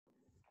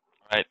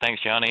Right,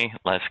 thanks, Johnny.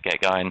 Let's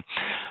get going.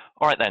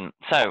 All right, then.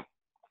 So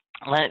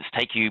let's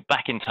take you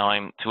back in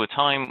time to a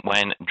time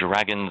when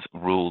dragons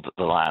ruled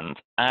the land.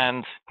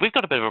 And we've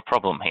got a bit of a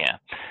problem here.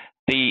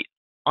 The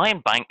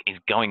Iron Bank is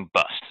going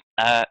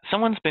bust.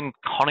 Someone's been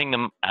conning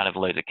them out of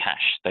loads of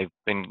cash. They've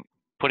been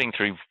putting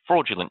through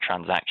fraudulent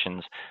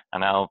transactions,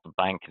 and now the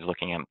bank is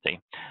looking empty.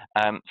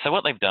 So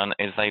what they've done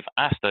is they've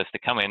asked us to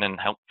come in and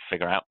help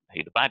figure out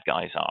who the bad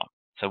guys are.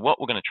 So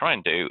what we're going to try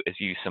and do is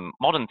use some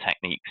modern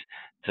techniques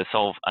to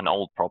solve an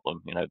old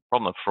problem, the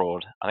problem of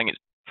fraud. I think it's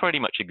pretty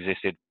much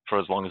existed for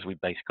as long as we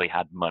basically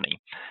had money.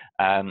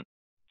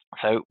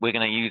 So we're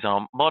going to use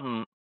our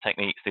modern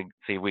techniques to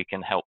see if we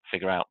can help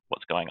figure out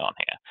what's going on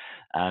here.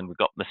 And we've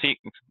got the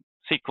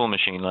SQL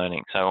machine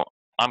learning. So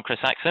I'm Chris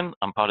Saxon.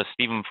 I'm part of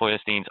Stephen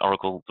Feuerstein's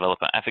Oracle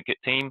Developer Advocate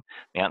team,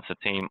 the answer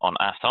team on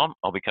AskTom.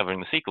 I'll be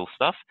covering the SQL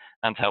stuff,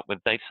 and to help with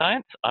data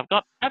science, I've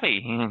got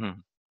Abi.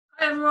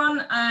 Hi everyone,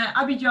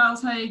 Abi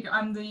Giles-Haigh.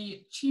 I'm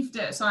the Chief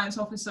Data Science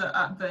Officer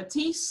at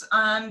Vertease,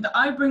 and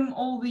I bring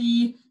all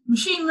the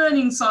machine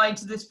learning side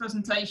to this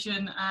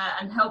presentation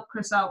and help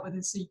Chris out with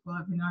his SQL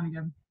every now and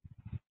again.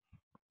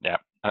 Yeah,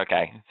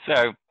 okay.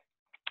 So,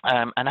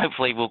 and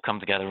hopefully we'll come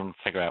together and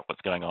figure out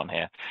what's going on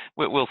here.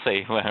 We'll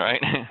see, right?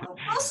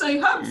 We'll see,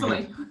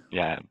 hopefully.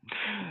 Yeah.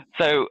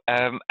 So,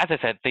 as I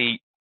said, the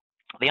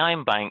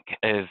Iron Bank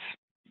has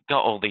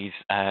got all these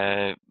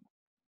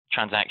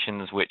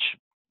transactions which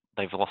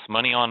they've lost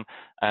money on.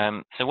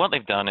 So what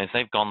they've done is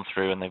they've gone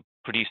through and they've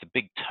produced a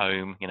big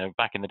tome,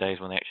 back in the days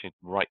when they actually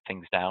write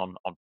things down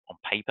on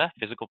paper,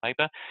 physical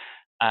paper,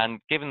 and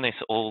given this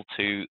all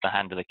to the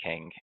hand of the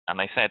king. And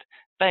they said,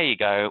 there you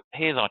go,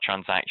 here's our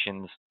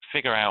transactions,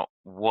 figure out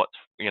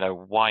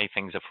why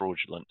things are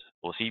fraudulent,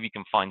 or see if you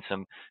can find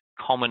some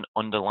common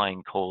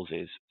underlying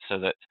causes so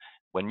that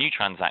when new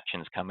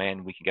transactions come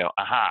in, we can go,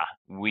 aha,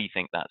 we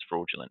think that's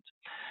fraudulent.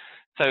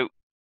 So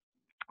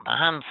the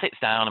hand sits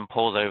down and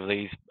pores over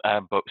these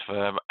books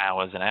for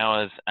hours and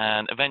hours,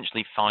 and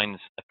eventually finds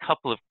a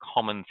couple of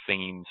common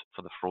themes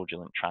for the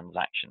fraudulent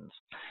transactions.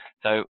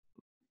 So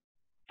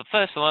the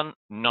first one,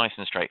 nice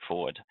and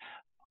straightforward.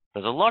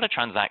 There's a lot of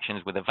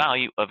transactions with a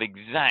value of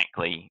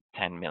exactly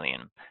 10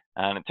 million.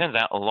 And it turns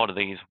out a lot of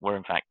these were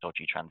in fact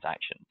dodgy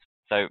transactions.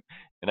 So,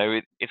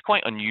 it's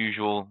quite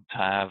unusual to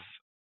have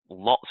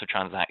lots of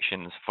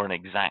transactions for an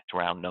exact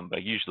round number.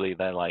 Usually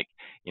they're like,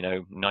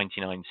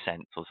 99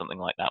 cents or something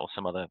like that, or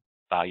some other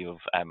value of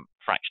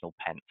fractional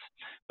pence.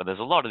 But there's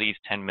a lot of these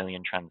 10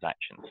 million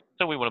transactions.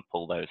 So we want to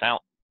pull those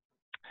out.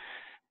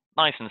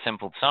 Nice and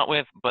simple to start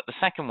with, but the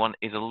second one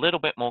is a little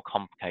bit more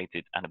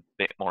complicated and a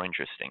bit more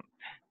interesting.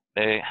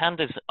 The hand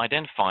has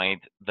identified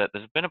that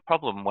there's been a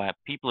problem where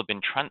people have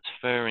been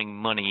transferring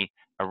money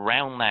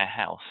around their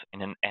house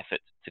in an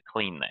effort to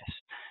clean this.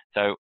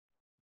 So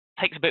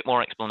takes a bit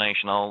more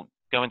explanation. I'll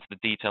go into the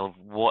detail of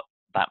what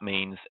that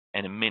means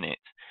in a minute.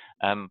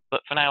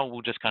 But for now,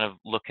 we'll just kind of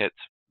look at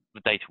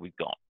the data we've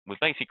got. We've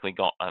basically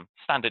got a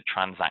standard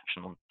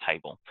transactional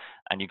table,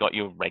 and you've got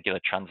your regular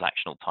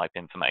transactional type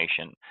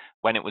information.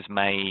 When it was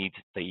made,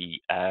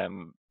 the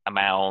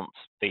amount,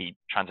 the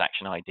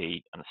transaction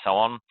ID, and so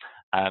on.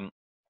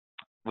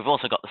 We've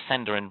also got the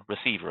sender and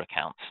receiver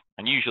accounts,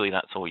 and usually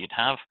that's all you'd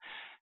have.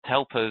 To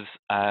help us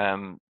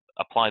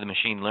apply the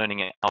machine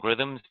learning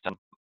algorithms and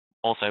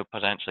also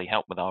potentially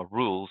help with our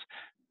rules,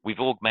 we've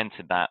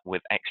augmented that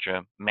with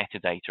extra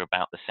metadata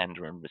about the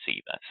sender and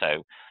receiver.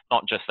 So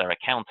not just their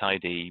account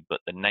ID, but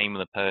the name of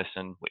the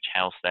person, which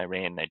house they're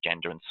in, their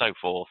gender, and so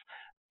forth.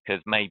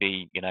 Because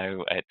maybe,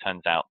 it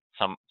turns out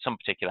some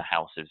particular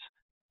houses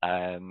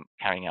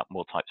carrying out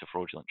more types of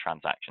fraudulent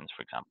transactions,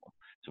 for example.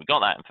 So we've got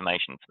that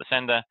information for the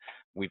sender.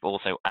 We've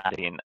also added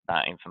in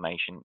that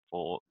information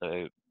for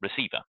the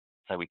receiver,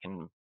 so we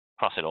can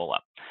cross it all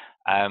up.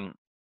 And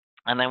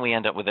then we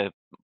end up with a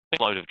big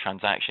load of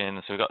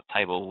transactions. So we've got a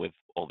table with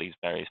all these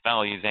various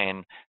values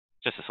in,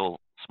 just a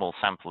small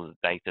sample of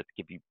data to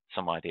give you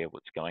some idea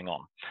what's going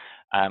on.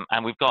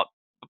 And we've got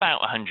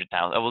about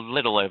 100,000, a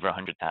little over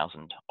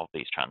 100,000 of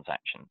these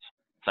transactions.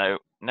 So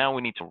now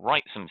we need to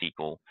write some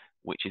SQL,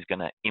 which is going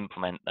to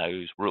implement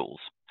those rules.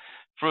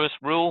 First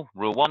rule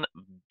one,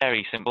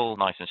 very simple,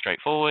 nice and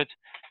straightforward.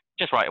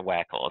 Just write a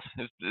where clause.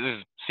 This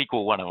is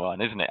SQL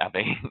 101, isn't it,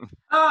 Abi?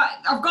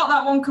 I've got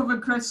that one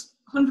covered, Chris.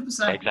 100%.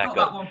 Exactly. Got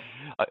that one.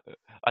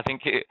 I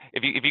think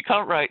if you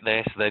can't write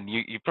this, then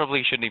you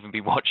probably shouldn't even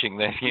be watching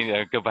this.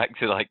 Go back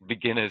to like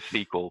beginner's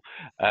SQL.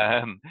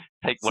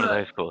 Take one of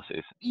those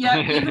courses. Yeah,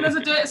 even as a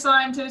data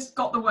scientist,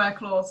 got the where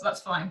clause.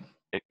 That's fine.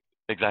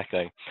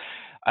 Exactly.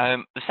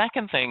 The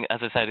second thing, as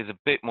I said, is a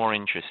bit more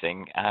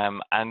interesting,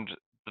 and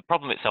the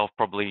problem itself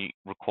probably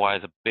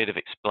requires a bit of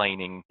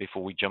explaining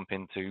before we jump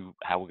into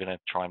how we're going to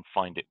try and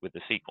find it with the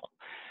SQL.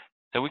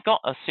 So we've got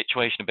a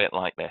situation a bit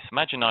like this.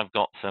 Imagine I've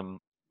got some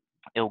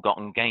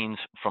ill-gotten gains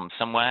from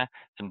somewhere,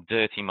 some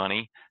dirty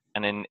money,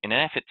 and in an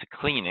effort to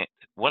clean it,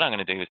 what I'm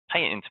going to do is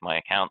pay it into my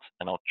account,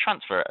 and I'll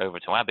transfer it over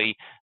to Abi,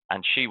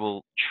 and she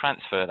will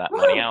transfer that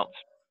money out.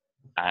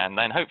 And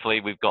then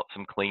hopefully we've got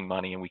some clean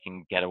money and we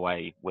can get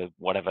away with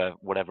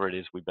whatever it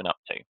is we've been up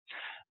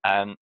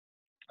to.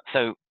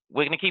 So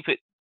we're going to keep it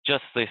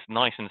just this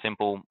nice and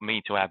simple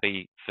me to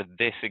Abi for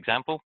this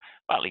example.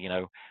 Partly,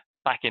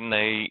 back in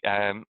the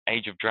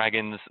age of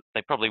dragons,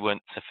 they probably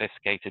weren't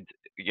sophisticated.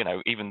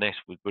 Even this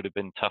would have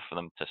been tough for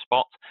them to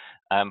spot,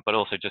 but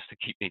also just to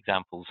keep the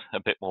examples a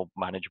bit more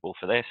manageable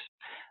for this.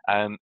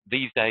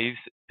 These days,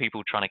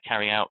 people trying to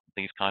carry out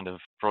these kind of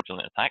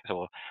fraudulent attacks,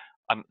 or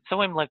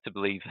I'm led to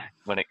believe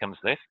when it comes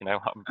to this,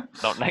 I'm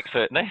not an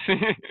expert in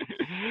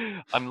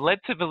this. I'm led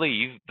to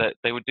believe that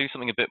they would do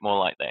something a bit more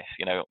like this.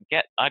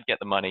 I'd get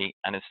the money,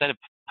 and instead of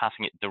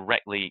passing it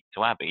directly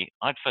to Abi,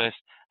 I'd first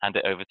hand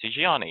it over to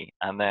Gianni,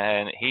 and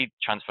then he'd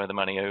transfer the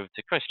money over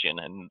to Christian,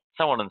 and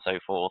so on and so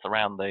forth,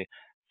 around the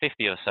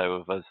 50 or so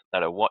of us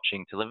that are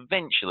watching, till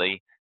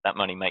eventually that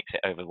money makes it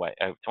over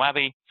to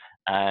Abi,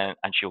 and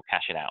she'll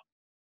cash it out.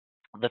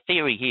 The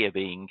theory here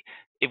being,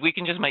 if we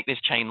can just make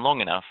this chain long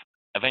enough,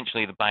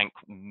 eventually the bank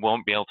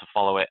won't be able to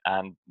follow it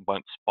and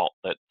won't spot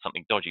that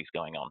something dodgy is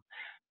going on.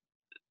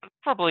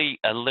 Probably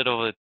a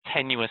little of a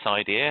tenuous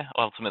idea.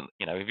 Ultimately,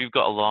 if you've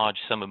got a large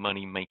sum of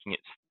money making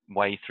its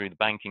way through the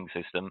banking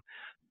system,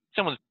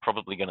 someone's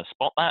probably going to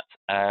spot that.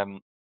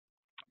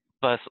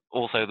 But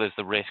also there's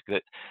the risk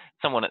that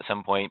someone at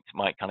some point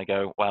might kind of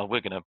go, well,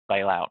 we're going to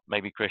bail out.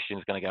 Maybe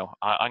Christian's going to go,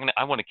 I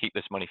want to keep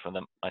this money for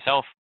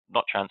myself,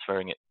 not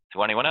transferring it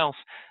to anyone else.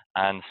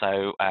 And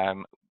so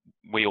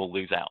we all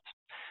lose out.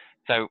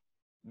 So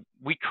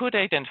we could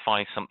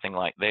identify something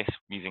like this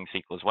using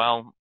SQL as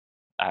well.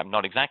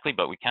 Not exactly,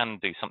 but we can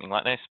do something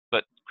like this.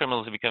 But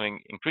criminals are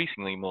becoming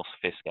increasingly more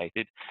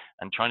sophisticated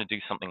and trying to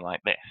do something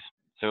like this.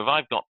 So if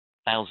I've got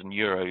 1,000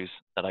 euros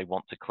that I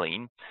want to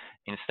clean,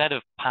 instead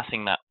of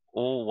passing that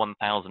all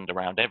 1,000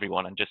 around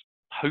everyone and just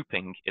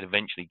hoping it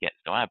eventually gets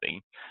to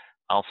Abi,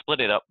 I'll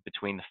split it up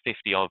between the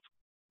 50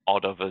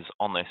 odd of us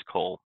on this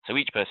call. So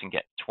each person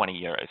gets 20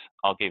 euros.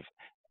 I'll give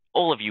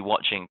all of you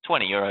watching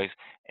 20 euros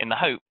in the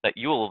hope that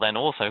you'll then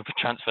also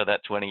transfer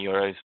that 20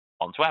 euros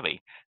onto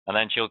Abi, and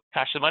then she'll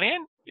cash the money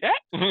in. Yeah.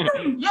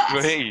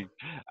 Yes.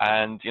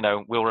 And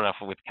we'll run off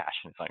with cash.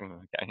 It's like,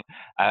 okay.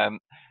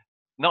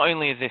 Not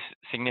only is this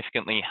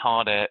significantly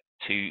harder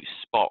to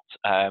spot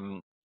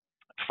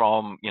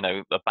from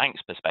a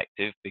bank's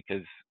perspective,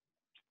 because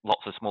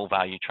lots of small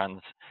value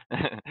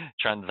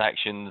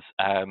transactions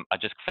are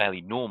just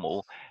fairly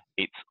normal,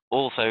 it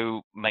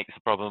also makes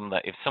the problem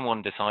that if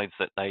someone decides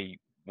that they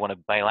want to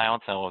bail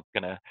out or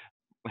going to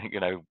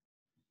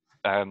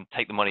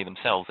take the money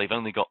themselves, they've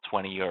only got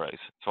 20 euros.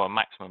 So our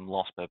maximum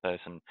loss per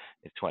person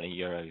is 20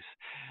 euros.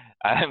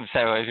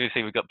 So as you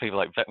see, we've got people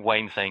like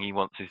Wayne saying he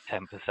wants his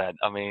 10%.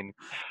 I mean,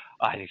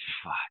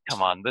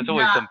 come on, there's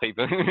always some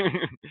people.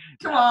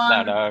 Come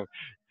on. No.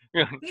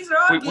 These are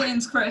our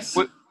gains, Chris.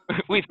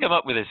 We've come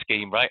up with a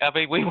scheme, right,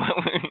 Abi?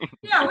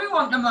 Yeah, we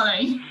want the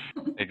money.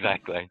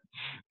 Exactly.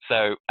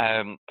 So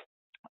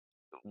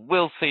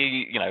we'll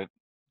see,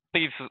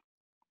 these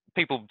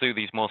people do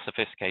these more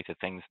sophisticated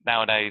things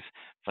nowadays.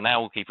 For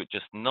now, we'll keep it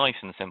just nice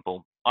and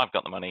simple. I've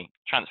got the money,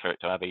 transfer it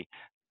to Abi,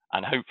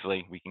 and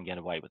hopefully we can get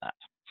away with that.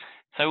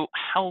 So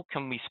how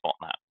can we spot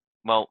that?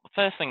 Well, the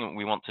first thing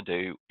we want to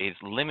do is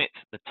limit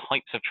the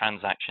types of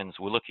transactions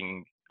we're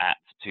looking at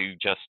to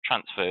just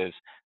transfers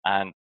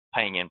and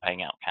paying in,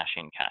 paying out, cash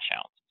in, cash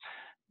out.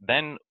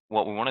 Then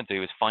what we want to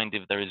do is find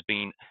if there has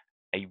been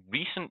a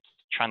recent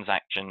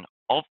transaction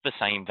of the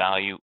same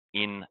value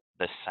in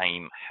the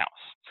same house.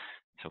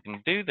 So we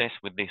can do this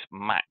with this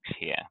max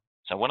here.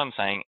 So what I'm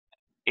saying,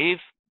 if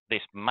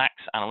this max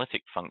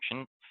analytic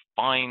function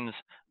finds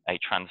a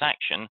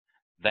transaction,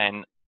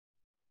 then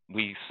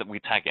we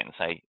tag it and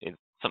say, is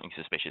something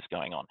suspicious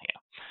going on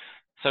here?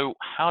 So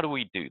how do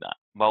we do that?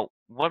 Well,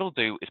 what we'll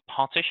do is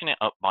partition it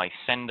up by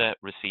sender,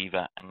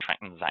 receiver, and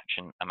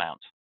transaction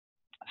amount.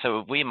 So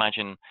if we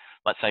imagine,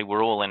 let's say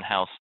we're all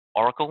in-house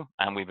Oracle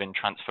and we've been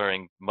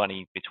transferring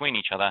money between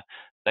each other,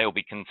 they will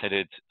be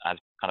considered as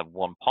kind of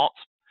one pot,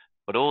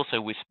 but also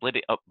we split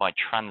it up by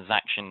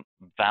transaction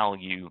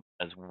value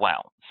as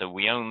well. So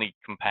we only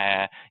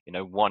compare,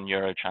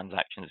 €1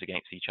 transactions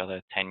against each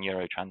other, 10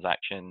 euro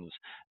transactions,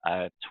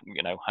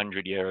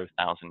 100 euro,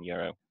 1,000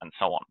 euro, and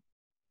so on.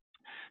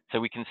 So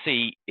we can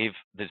see if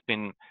there's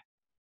been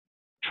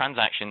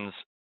transactions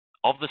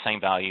of the same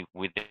value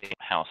within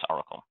House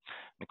Oracle.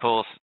 And of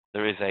course,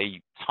 there is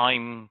a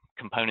time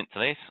component to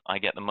this. I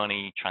get the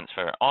money,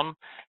 transfer it on.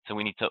 So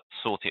we need to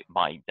sort it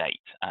by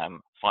date,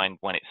 find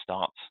when it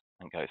starts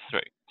and goes through.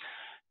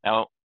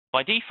 Now,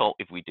 by default,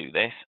 if we do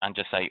this and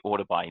just say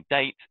order by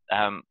date,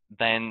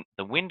 then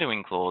the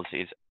windowing clause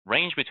is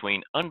range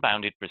between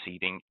unbounded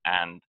preceding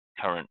and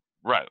current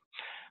row.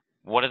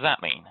 What does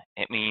that mean?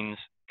 It means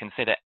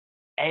consider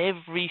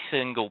every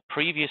single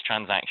previous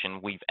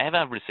transaction we've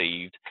ever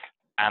received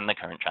and the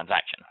current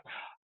transaction.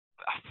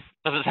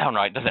 Doesn't sound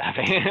right, does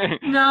it?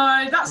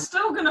 No, that's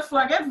still going to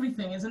flag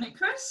everything, isn't it,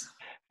 Chris?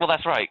 Well,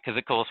 that's right, because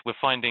of course we're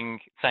saying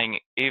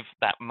if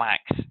that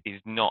max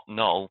is not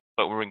null,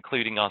 but we're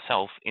including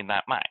ourselves in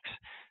that max.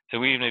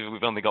 So even if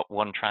we've only got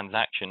one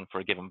transaction for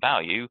a given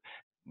value,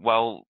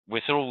 well,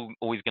 we're still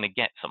always going to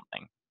get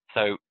something.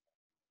 So a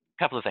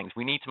couple of things.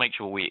 We need to make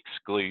sure we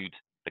exclude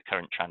the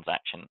current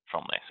transaction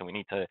from this. So we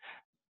need to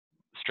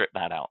strip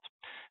that out.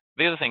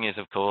 The other thing is,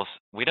 of course,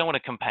 we don't want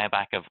to compare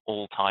back of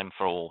all time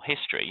for all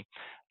history,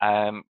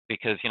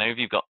 because, you know, if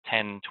you've got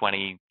 10,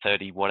 20,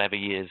 30, whatever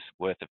years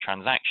worth of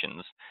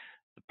transactions,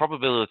 the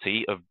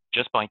probability of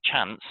just by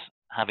chance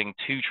having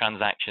two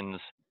transactions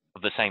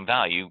of the same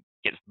value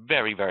gets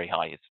very, very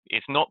high.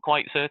 It's not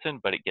quite certain,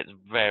 but it gets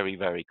very,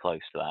 very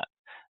close to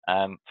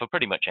that for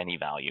pretty much any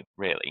value,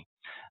 really.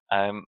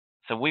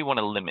 So we want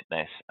to limit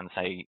this and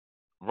say,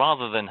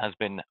 rather than has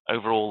been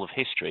over all of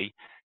history,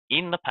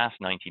 in the past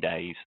 90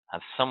 days,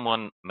 has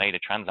someone made a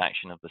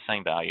transaction of the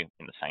same value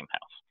in the same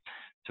house?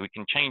 So we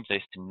can change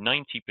this to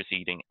 90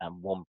 preceding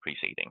and 1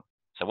 preceding.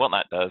 So what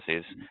that does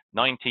is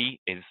 90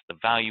 is the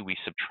value we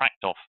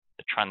subtract off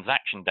the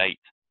transaction date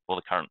for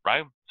the current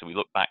row. So we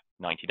look back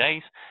 90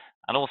 days,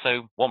 and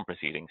also 1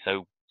 preceding,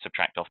 so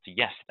subtract off to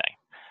yesterday.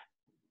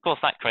 Of course,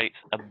 that creates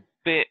a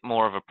bit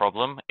more of a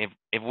problem.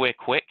 If we're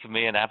quick,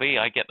 me and Abby,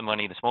 I get the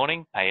money this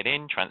morning, pay it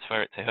in,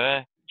 transfer it to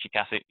her, she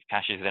cashes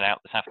it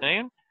out this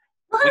afternoon.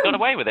 We got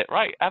away with it,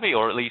 right, Abby?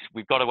 Or at least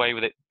we've got away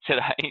with it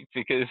today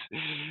because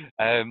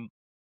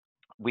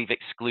we've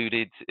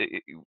excluded,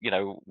 you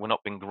know, we're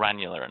not being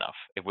granular enough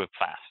if we're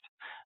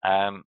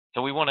fast.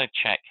 So we want to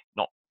check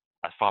not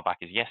as far back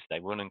as yesterday.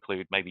 We want to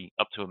include maybe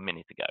up to a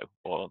minute ago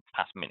or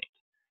past minute.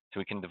 So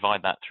we can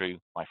divide that through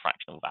by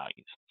fractional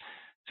values.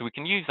 So we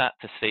can use that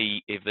to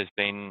see if there's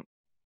been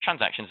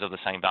transactions of the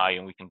same value,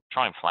 and we can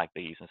try and flag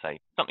these and say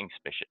something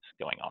suspicious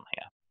going on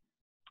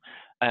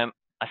here.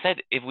 I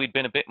said if we'd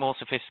been a bit more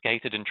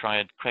sophisticated and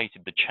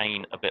created the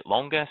chain a bit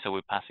longer, so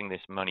we're passing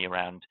this money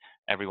around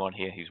everyone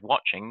here who's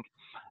watching,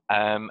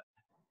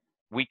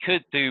 we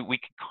could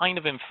kind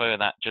of infer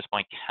that just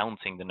by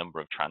counting the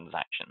number of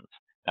transactions.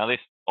 Now, this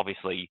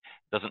obviously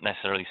doesn't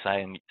necessarily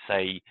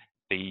say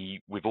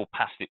we've all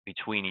passed it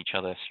between each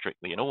other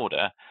strictly in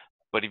order,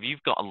 but if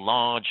you've got a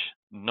large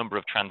number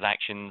of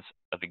transactions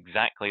of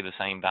exactly the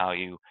same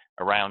value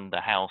around the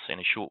house in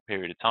a short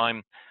period of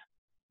time,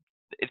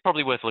 it's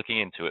probably worth looking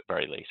into at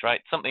very least,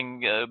 right?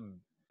 Something a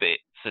bit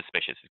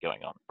suspicious is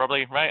going on.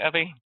 Probably, right,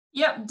 Abby?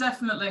 Yep,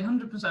 definitely,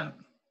 100%.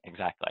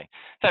 Exactly.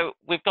 So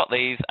we've got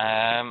these,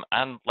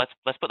 and let's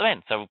put them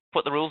in. So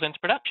put the rules into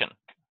production.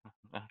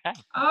 Okay.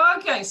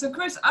 Okay, so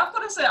Chris, I've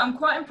got to say I'm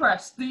quite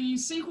impressed. The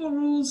SQL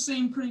rules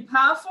seem pretty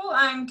powerful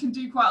and can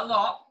do quite a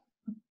lot.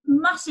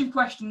 Massive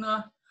question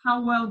though,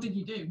 how well did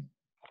you do?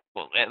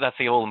 Well, that's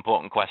the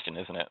all-important question,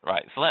 isn't it?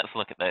 Right, so let's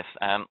look at this.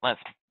 Let's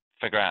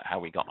figure out how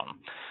we got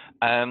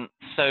on.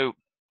 So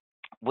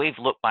we've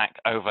looked back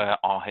over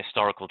our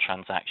historical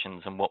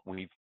transactions and what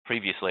we've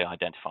previously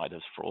identified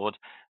as fraud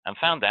and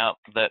found out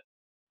that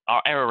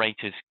our error rate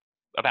is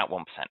about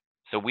 1%.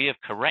 So we have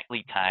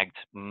correctly tagged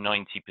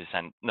 99%,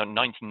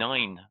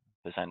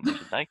 I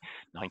should say,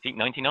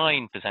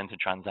 99% of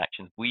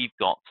transactions. We've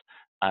got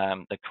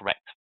the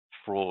correct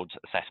fraud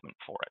assessment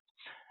for it.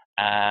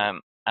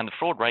 And the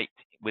fraud rate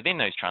within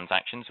those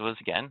transactions was,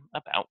 again,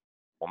 about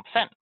 1%.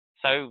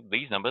 So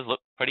these numbers look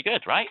pretty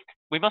good, right?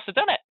 We must have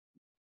done it.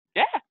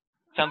 Yeah.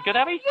 Sound good,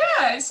 Abby?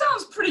 Yeah, it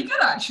sounds pretty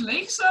good,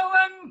 actually. So,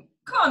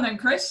 come on then,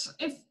 Chris.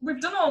 If we've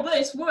done all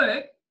this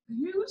work,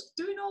 who's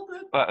doing all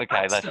the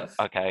bad stuff?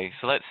 Okay,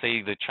 so let's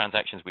see the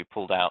transactions we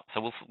pulled out.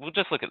 So we'll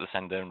just look at the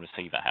sender and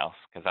receiver house,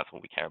 because that's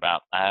what we care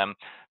about.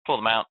 Pull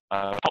them out.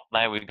 Top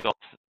there, we've got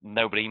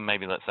nobody.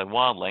 Maybe let's say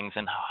wildlings.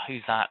 And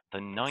who's that?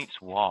 The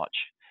Night's Watch.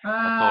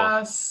 Of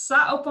course.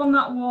 Sat up on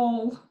that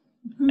wall.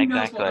 Who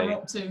knows what they're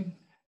up to?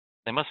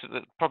 They must have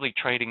probably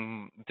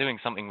doing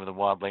something with the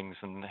wildlings,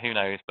 and who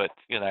knows? But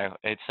you know,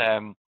 it's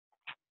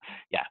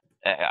yeah.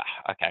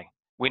 Okay,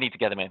 we need to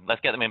get them in. Let's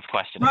get them in for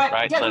questioning.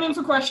 Right, get them in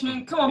for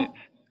questioning. Come on.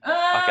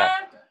 Okay.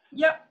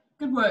 Yep.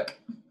 Good work.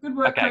 Good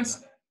work, okay.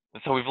 Chris.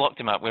 So we've locked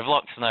him up. We've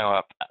locked Snow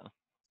up.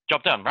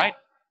 Job done, right?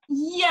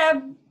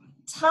 Yeah.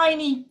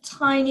 Tiny,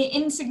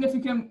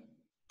 insignificant.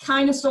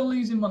 Kind of still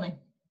losing money.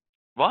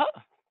 What?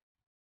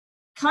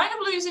 Kind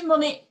of losing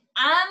money.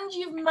 And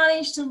you've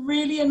managed to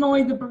really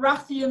annoy the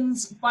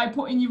Baratheons by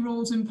putting your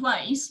rules in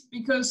place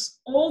because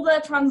all their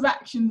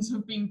transactions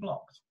have been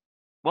blocked.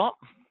 What?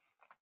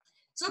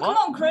 So come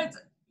on, Chris,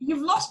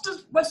 you've lost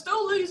us. We're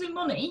still losing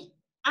money,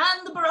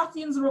 and the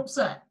Baratheons are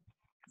upset.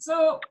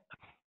 So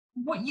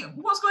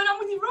what's going on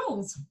with your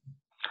rules?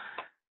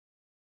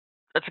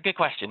 That's a good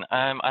question.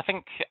 I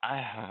think,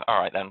 all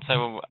right then.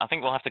 So I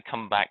think we'll have to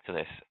come back to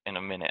this in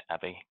a minute,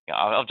 Abby.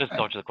 I'll just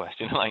dodge the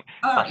question. Like,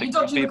 you're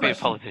dodging the question. Be a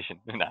politician.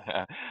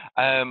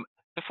 No.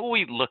 Before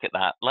we look at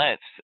that,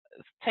 let's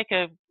take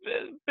a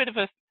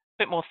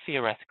bit more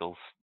theoretical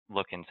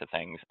look into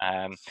things.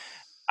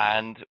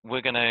 And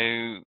we're going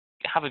to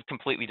have a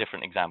completely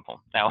different example.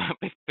 Now,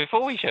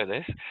 before we show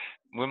this,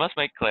 we must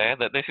make clear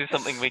that this is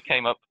something we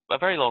came up a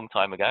very long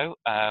time ago,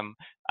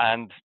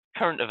 and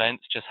current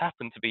events just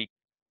happen to be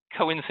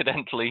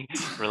coincidentally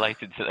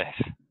related to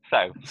this.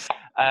 So,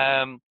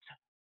 and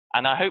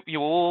I hope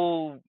you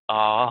all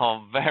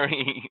are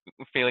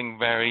feeling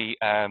very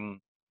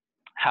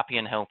happy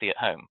and healthy at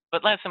home.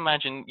 But let's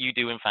imagine you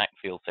do in fact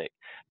feel sick,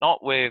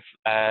 not with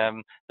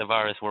the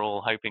virus we're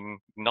all hoping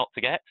not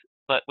to get,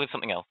 but with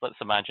something else. Let's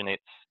imagine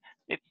it's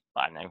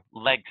I don't know,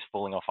 legs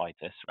falling off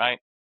itis, right?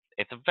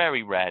 It's a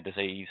very rare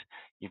disease.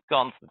 You've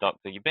gone to the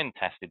doctor, you've been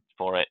tested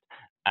for it,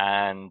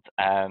 and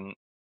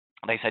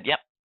they said, yep,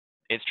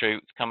 it's true,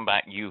 it's come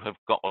back, you have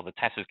got, or the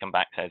test has come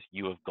back, says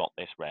you have got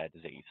this rare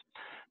disease.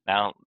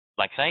 Now,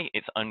 like I say,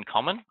 it's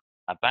uncommon.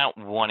 About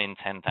 1 in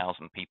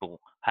 10,000 people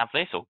have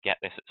this or get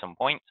this at some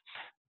point,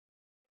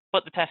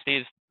 but the test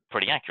is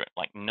pretty accurate,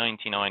 like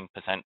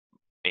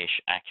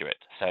 99%-ish accurate.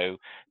 So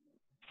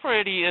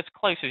pretty as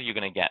close as you're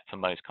going to get for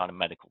most kind of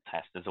medical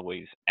tests. There's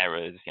always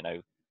errors, you know,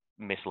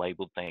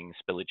 mislabeled things,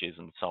 spillages,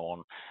 and so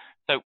on.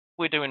 So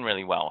we're doing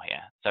really well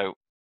here. So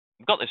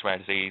we've got this rare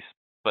disease,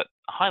 but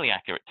a highly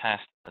accurate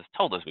test has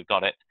told us we've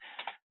got it.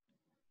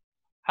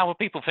 How are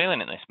people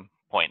feeling at this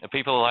point? Are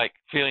people like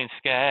feeling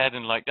scared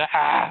and like,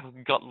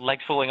 got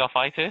legs falling off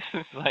itis?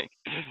 It's like,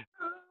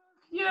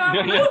 yeah,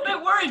 I'm a little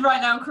bit worried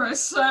right now,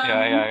 Chris.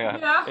 Yeah,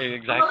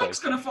 exactly. My leg's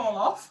gonna fall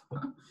off.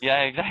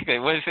 Yeah, exactly.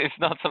 Well, it's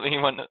not something you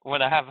want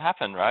to have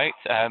happen, right?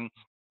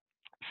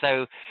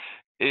 So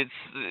it's,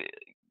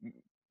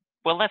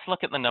 well, let's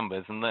look at the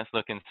numbers and let's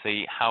look and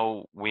see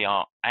how we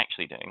are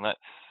actually doing. Let's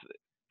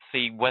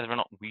see whether or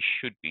not we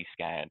should be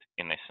scared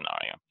in this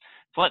scenario.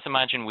 So let's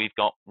imagine we've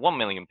got 1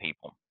 million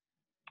people.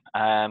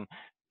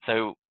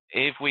 So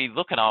if we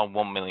look at our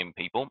 1 million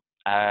people,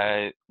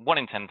 1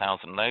 in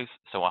 10,000 of those,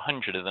 so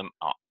 100 of them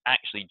are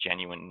actually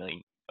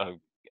genuinely are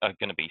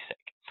going to be sick.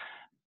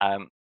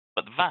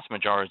 But the vast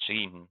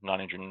majority,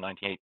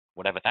 998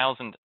 whatever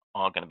thousand,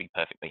 are going to be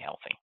perfectly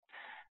healthy.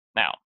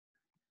 Now,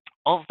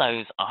 of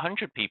those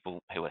 100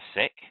 people who are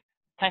sick,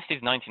 test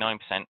is 99%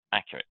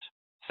 accurate.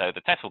 So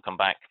the test will come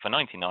back for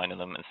 99 of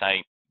them and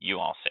say, you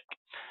are sick.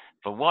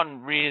 For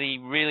one really,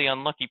 really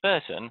unlucky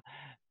person,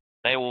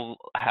 they will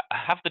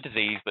have the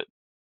disease, but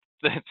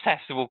the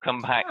test will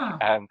come back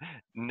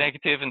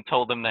negative and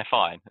told them they're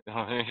fine.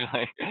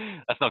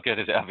 That's not good,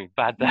 is it? I mean,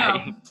 bad day.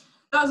 No,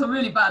 that's a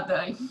really bad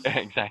day.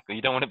 Exactly.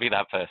 You don't want to be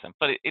that person,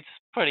 but it's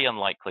pretty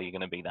unlikely you're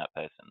going to be that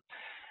person.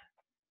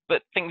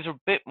 But things are a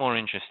bit more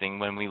interesting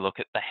when we look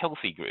at the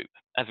healthy group.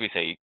 As we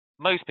see,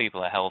 most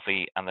people are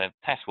healthy, and the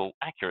test will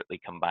accurately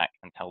come back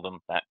and tell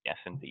them that, yes,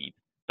 indeed,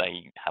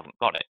 they haven't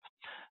got it.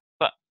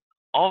 But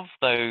of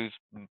those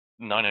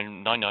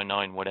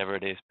 999, whatever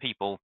it is,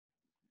 people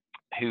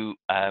who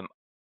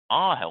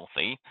are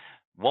healthy,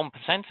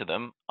 1% of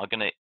them are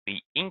going to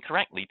be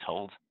incorrectly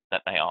told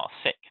that they are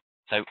sick.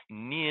 So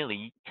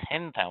nearly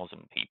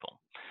 10,000 people.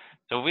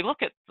 So if we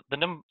look at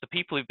the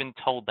people who've been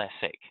told they're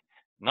sick,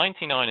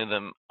 99 of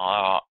them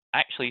are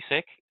actually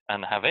sick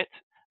and have it,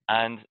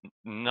 and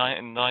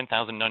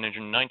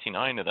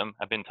 9,999 of them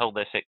have been told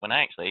they're sick when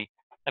actually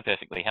they're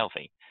perfectly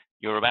healthy.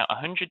 You're about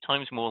 100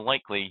 times more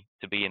likely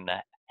to be in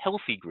the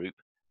healthy group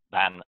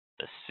than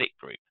the sick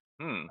group.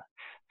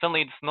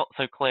 Suddenly it's not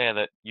so clear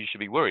that you should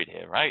be worried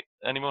here, right?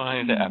 Anymore,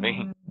 is it,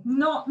 Abby?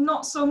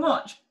 Not so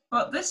much.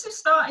 But this is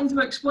starting to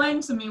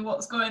explain to me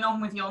what's going on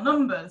with your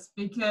numbers,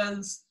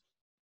 because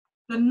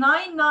the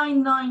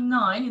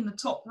 9999 in the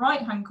top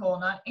right-hand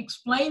corner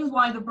explains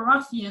why the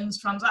Baratheons'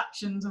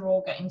 transactions are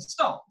all getting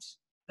stopped.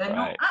 They're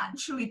not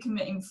actually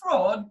committing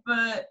fraud,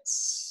 but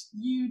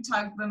you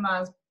tag them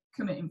as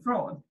committing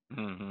fraud.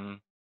 Mm-hmm.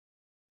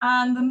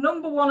 And the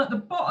number 1 at the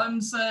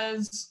bottom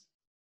says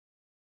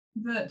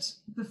that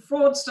the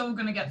fraud's still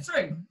going to get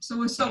through, so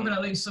we're still going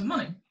to lose some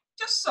money.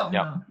 Just some,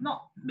 though.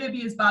 Not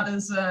maybe as bad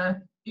as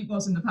it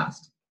was in the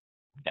past.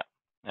 Yeah.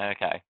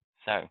 Okay.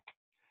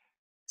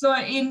 So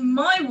in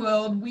my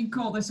world, we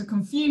call this a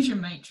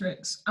confusion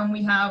matrix, and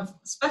we have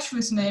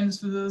specialist names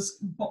for those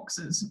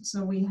boxes.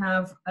 So we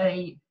have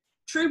a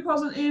true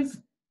positive,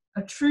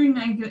 a true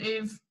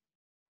negative.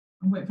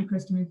 I'm waiting for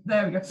Chris to move.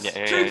 There we go.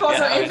 True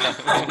positive,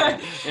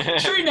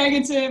 true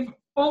negative,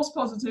 false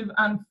positive,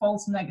 and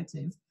false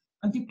negative.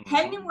 And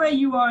depending where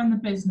you are in the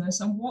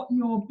business and what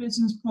your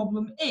business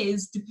problem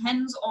is,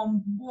 depends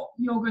on what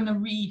you're going to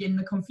read in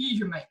the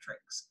confusion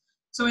matrix.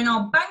 So in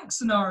our bank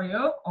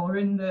scenario, or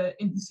in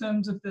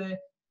terms of the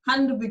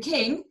hand of the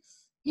king,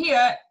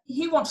 here,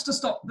 he wants to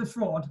stop the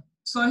fraud.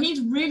 So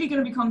he's really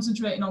going to be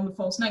concentrating on the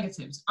false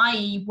negatives,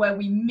 i.e. where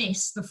we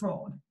miss the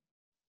fraud.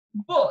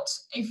 But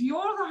if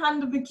you're the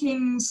hand of the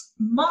king's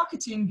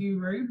marketing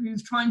guru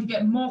who's trying to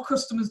get more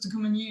customers to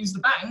come and use the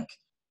bank,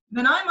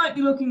 then I might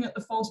be looking at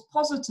the false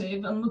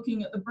positive and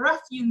looking at the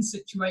Baratheon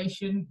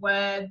situation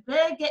where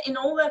they're getting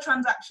all their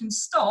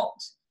transactions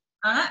stopped,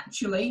 and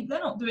actually they're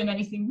not doing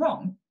anything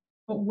wrong,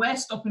 but we're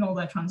stopping all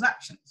their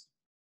transactions.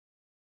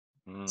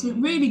 So it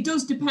really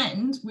does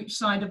depend which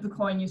side of the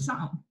coin you sat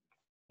on.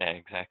 Yeah,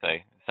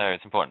 exactly. So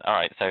it's important. All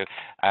right. So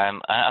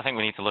I think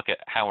we need to look at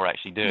how we're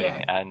actually doing.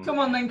 Yeah. And come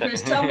on then,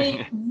 Chris. Tell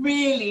me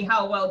really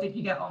how well did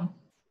you get on?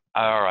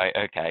 All right.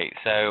 Okay.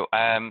 So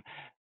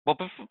well,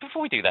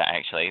 before we do that,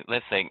 actually,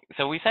 let's think.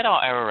 So we said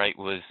our error rate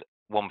was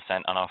 1%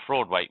 and our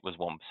fraud rate was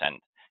 1%.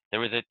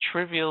 There is a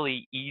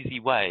trivially easy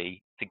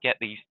way to get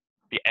the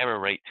error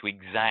rate to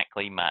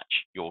exactly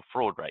match your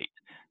fraud rate.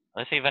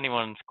 Let's see if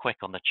anyone's quick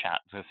on the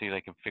chat. Let's see if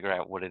they can figure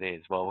out what it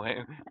is while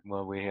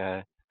we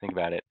think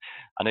about it.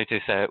 I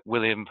noticed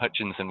William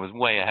Hutchinson was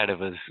way ahead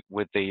of us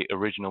with the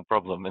original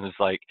problem, and it's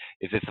like,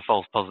 is this a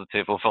false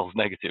positive or false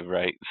negative,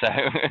 right? So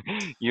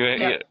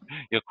you're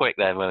quick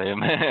there,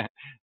 William.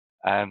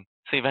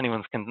 See if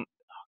anyone's can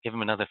give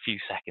them another few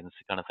seconds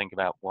to kind of think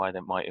about why they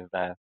might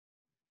have.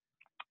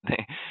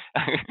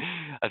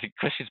 I think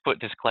Chris has put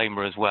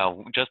disclaimer as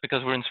well. Just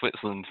because we're in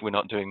Switzerland, we're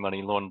not doing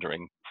money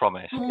laundering.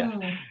 Promise. Yes.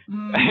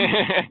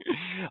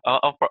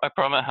 I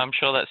promise. I'm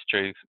sure that's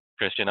true,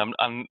 Christian.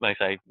 Like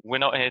I say, we're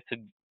not here to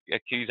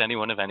accuse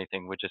anyone of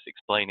anything. We're just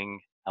explaining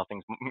how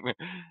things,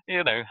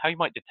 how you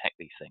might detect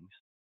these things.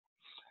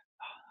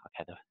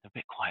 Okay, they're a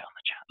bit quiet on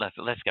the chat.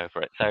 Let's go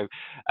for it. So,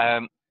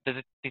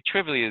 the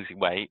trivial easy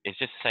way is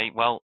just to say,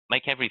 well,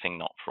 make everything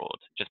not fraud.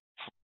 Just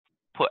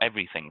put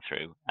everything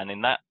through, and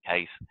in that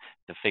case,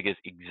 the figures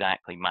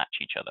exactly match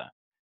each other.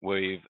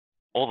 With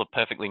all the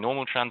perfectly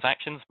normal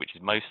transactions, which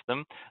is most of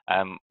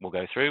them, will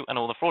go through, and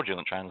all the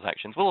fraudulent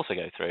transactions will also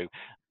go through.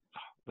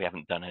 We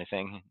haven't done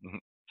anything,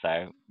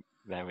 so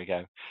there we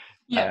go.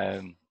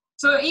 Yeah.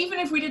 So even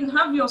if we didn't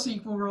have your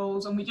SQL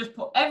rules and we just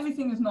put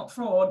everything as not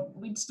fraud,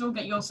 we'd still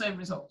get your same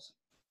results.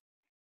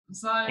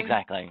 So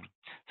exactly.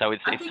 So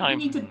it's time.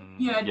 We need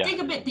to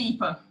dig a bit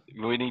deeper.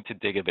 We need to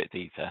dig a bit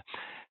deeper.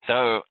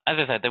 So as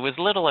I said, there was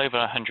a little over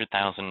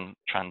 100,000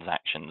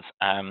 transactions,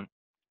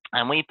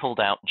 and we pulled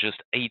out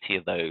just 80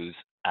 of those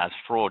as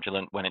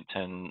fraudulent when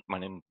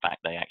in fact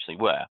they actually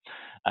were.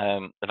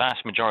 The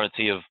vast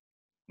majority of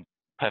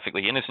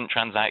perfectly innocent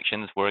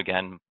transactions were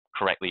again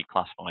correctly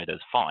classified as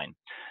fine.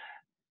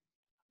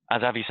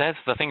 As Abi says,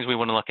 the things we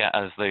want to look at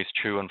as those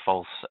true and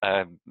false,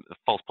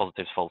 false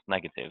positives, false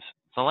negatives.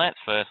 So let's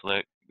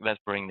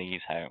bring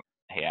these out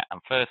here and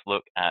first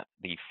look at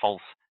the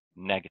false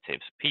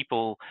negatives.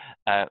 People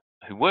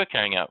who were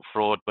carrying out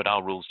fraud, but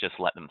our rules just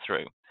let them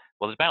through.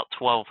 Well, there's about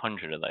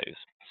 1,200 of those.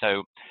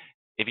 So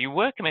if you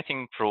were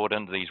committing fraud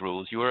under these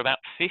rules, you were about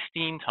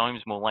 15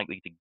 times more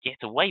likely to get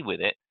away with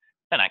it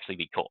than actually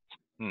be caught.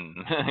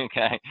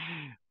 Okay.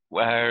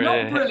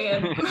 Not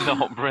brilliant.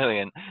 Not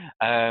brilliant.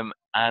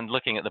 And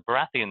looking at the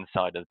Baratheon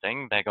side of the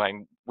thing, they're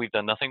going, we've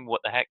done nothing,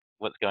 what the heck,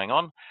 what's going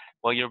on?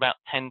 Well, you're about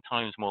 10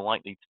 times more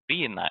likely to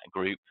be in that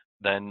group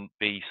than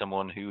be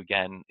someone who,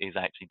 again, is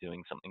actually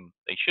doing something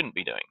they shouldn't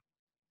be doing.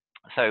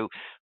 So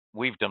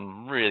we've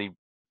done really,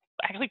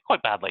 actually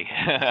quite badly,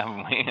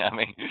 haven't we? I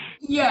mean,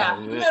 yeah,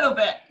 a little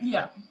bit,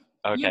 yeah.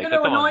 Okay, you're going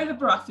to annoy the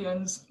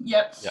Baratheons.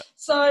 Yep.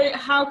 So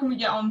how can we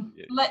get on?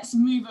 Let's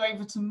move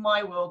over to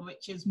my world,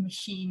 which is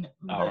machine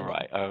learning. All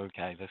right.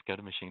 Okay. Let's go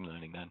to machine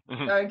learning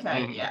then.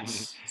 Okay. Yeah.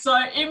 So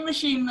in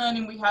machine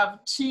learning, we have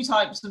two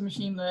types of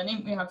machine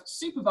learning. We have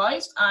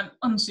supervised and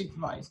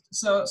unsupervised.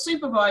 So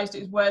supervised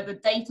is where the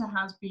data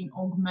has been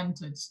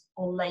augmented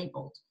or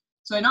labeled.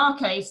 So in our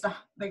case, the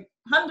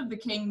hand of the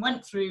king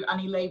went through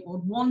and he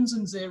labeled ones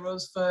and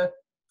zeros for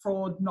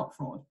fraud, not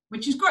fraud,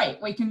 which is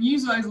great. We can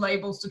use those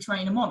labels to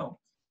train a model.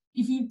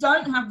 If you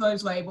don't have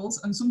those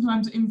labels, and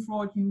sometimes in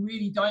fraud you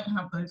really don't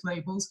have those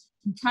labels,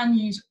 you can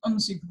use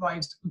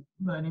unsupervised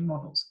learning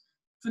models.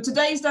 For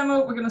today's demo,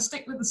 we're going to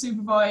stick with the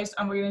supervised,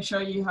 and we're going to show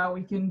you how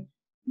we can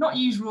not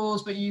use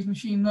rules, but use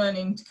machine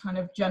learning to kind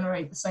of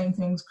generate the same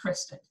things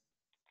Chris did.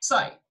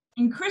 So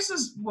in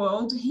Chris's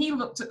world, he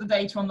looked at the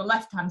data on the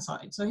left-hand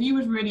side. So he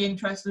was really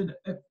interested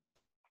in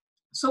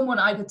someone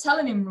either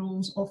telling him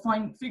rules or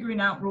figuring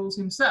out rules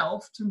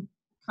himself to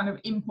kind of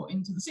input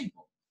into the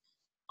SQL.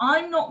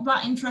 I'm not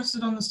that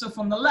interested on the stuff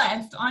on the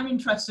left. I'm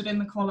interested in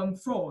the column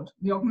fraud,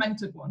 the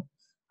augmented one.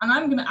 And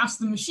I'm going to ask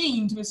the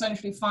machine to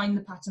essentially find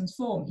the patterns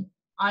for me.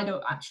 I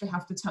don't actually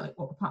have to tell it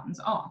what the patterns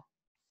are.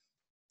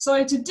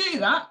 So to do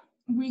that,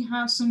 we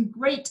have some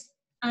great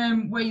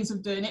ways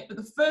of doing it. But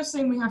the first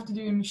thing we have to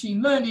do in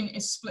machine learning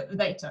is split the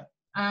data.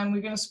 And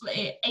we're going to split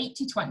it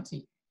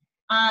 80-20.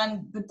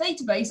 And the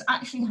database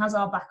actually has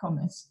our back on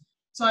this.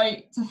 So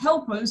to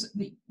help us,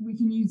 we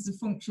can use the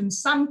function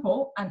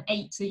sample and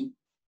 80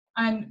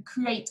 and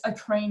create a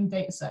trained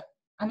data set.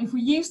 And if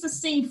we use the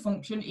seed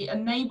function, it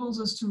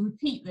enables us to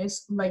repeat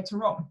this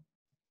later on.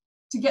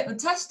 To get the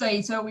test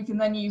data, we can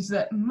then use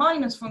the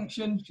minus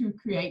function to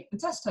create the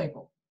test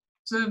table.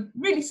 So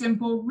really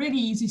simple, really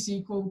easy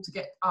SQL to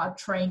get our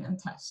train and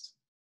test.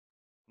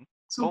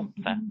 So,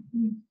 cool.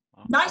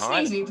 Nice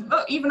and easy.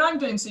 Look, even I'm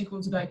doing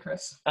SQL today,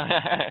 Chris.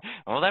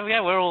 Well, there we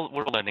go. We're all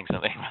learning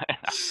something.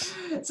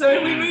 So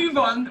if we move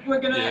on,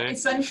 we're going to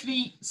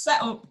essentially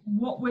set up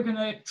what we're going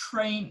to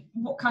train,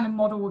 what kind of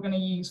model we're going to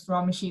use for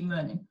our machine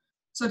learning.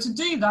 So to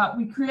do that,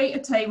 we create a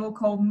table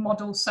called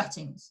model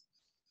settings.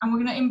 And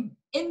we're going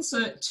to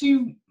insert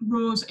two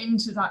rows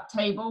into that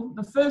table.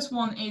 The first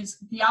one is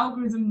the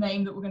algorithm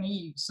name that we're going to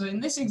use. So in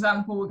this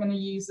example, we're going to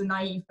use the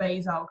naive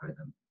Bayes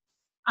algorithm.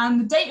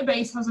 And the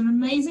database has an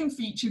amazing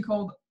feature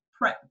called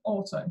prep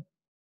auto.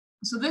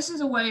 So this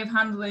is a way of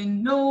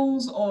handling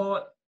nulls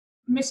or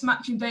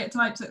mismatching data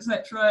types,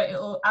 etc.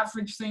 It'll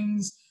average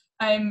things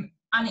and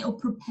it'll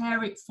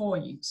prepare it for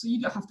you. So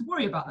you don't have to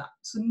worry about that.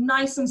 So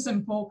nice and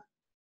simple,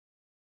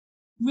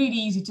 really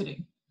easy to do.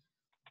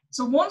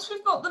 So once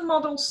we've got the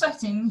model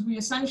settings, we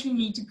essentially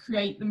need to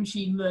create the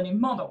machine learning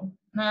model.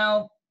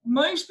 Now,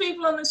 most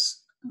people on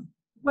this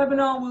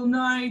webinar will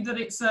know that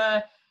it's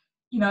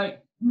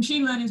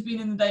machine learning has been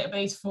in the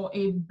database for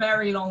a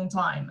very long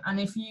time. And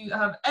if you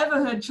have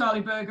ever heard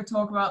Charlie Berger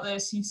talk about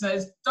this, he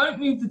says, don't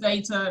move the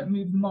data,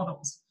 move the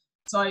models.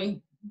 So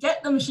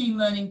get the machine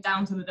learning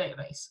down to the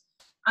database.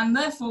 And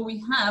therefore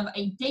we have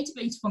a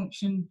database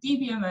function,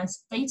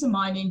 dbms data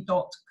mining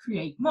dot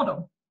create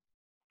model.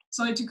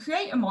 So to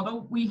create a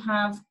model, we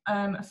have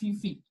a few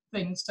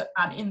things to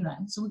add in there.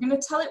 So we're going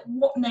to tell it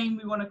what name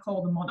we want to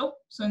call the model.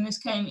 So in this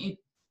case,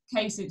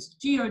 it's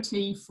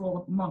GOT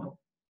fraud model.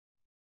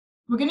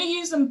 We're going to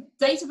use the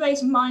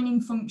database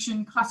mining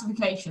function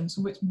classification,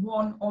 so it's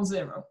 1 or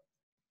 0.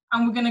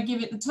 And we're going to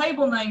give it the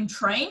table name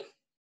train.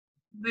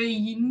 The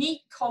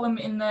unique column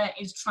in there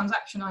is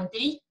transaction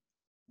ID.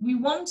 We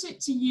want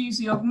it to use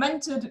the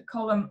augmented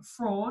column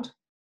fraud,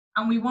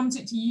 and we want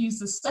it to use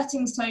the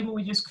settings table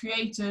we just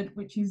created,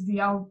 which is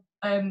the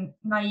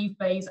naive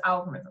Bayes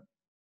algorithm.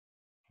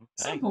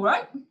 Okay. Simple,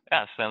 right?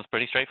 That sounds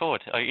pretty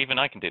straightforward. Even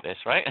I can do this,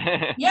 right?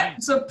 Yeah,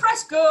 so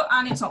press go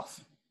and it's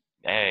off.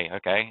 Hey,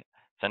 okay.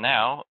 So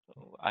now,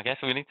 I guess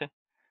we need to...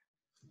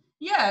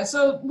 Yeah,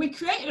 so we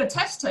created a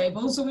test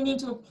table, so we need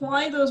to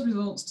apply those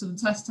results to the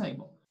test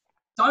table.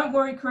 Don't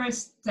worry,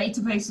 Chris,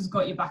 database has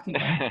got your back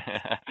again.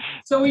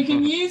 So we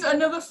can use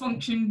another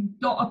function,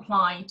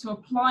 .apply, to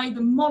apply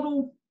the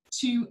model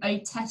to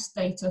a test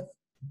data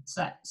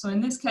set. So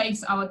in this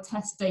case, our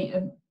test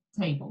data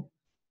table.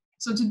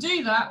 So to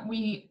do that,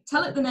 we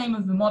tell it the name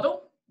of the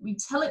model, we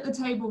tell it the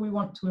table we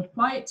want to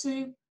apply it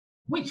to,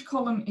 which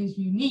column is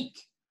unique,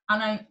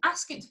 and then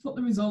ask it to put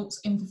the results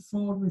into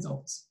fraud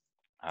results.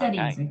 Dead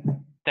easy.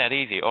 Dead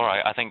easy. All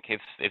right. I think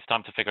it's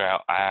time to figure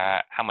out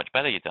how much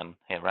better you've done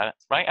here, right?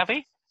 Right,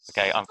 Abby?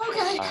 Okay.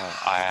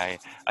 Okay.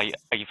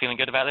 Are you feeling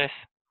good about this?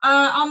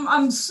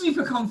 I'm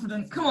super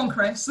confident. Come on,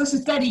 Chris. This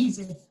is dead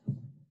easy.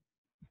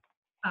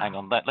 Hang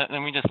on. Let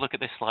me just look at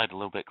this slide a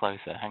little bit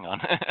closer. Hang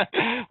on.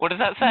 What does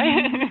that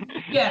say?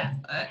 Yeah.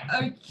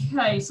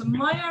 Okay. So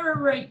my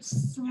error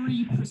rate's 3%.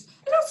 You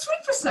know,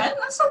 3%.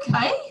 That's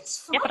okay. It's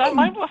fine. Yeah, but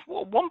mine was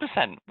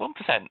 1%.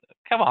 1%.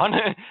 Come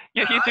on.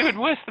 You're doing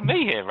worse than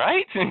me here,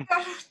 right?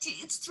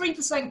 It's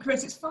 3%,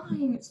 Chris. It's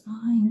fine. It's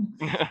fine.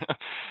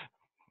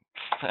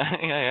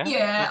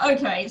 Yeah.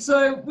 Okay.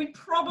 So we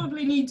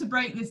probably need to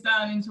break this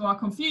down into our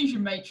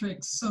confusion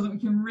matrix so that we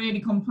can really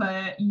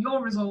compare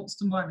your results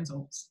to my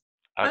results.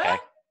 Okay. Fair?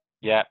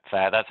 Yeah,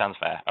 fair. That sounds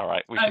fair. All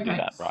right. We should do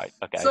that. Right.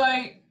 Okay.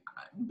 So,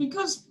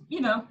 because,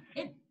 the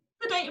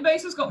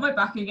database has got my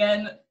back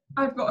again,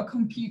 I've got a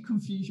compute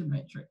confusion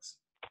matrix.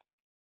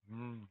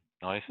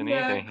 Nice and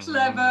easy.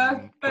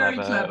 Clever. Very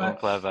clever.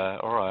 Clever.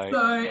 All right.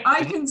 So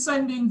I can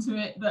send into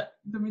it that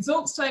the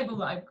results table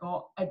that I've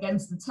got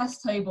against the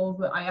test table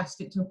that I asked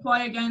it to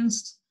apply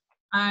against,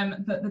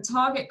 that the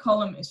target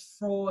column is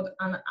fraud,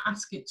 and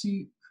ask it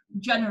to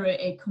generate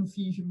a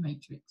confusion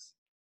matrix.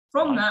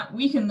 From that,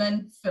 we can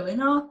then fill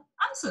in our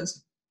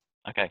answers.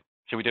 Okay.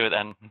 Should we do it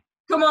then?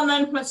 Come on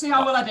then. Let's see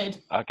how well I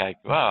did. Okay.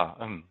 Wow.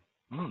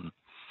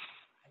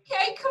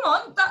 Okay, come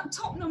on. That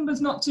top number's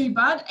not too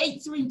bad.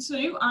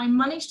 832. I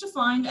managed to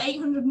find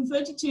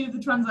 832 of the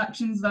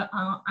transactions that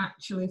are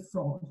actually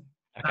fraud.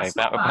 Okay,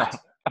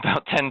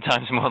 about 10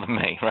 times more than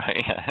me,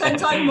 right? 10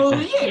 times more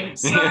than you.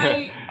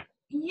 So,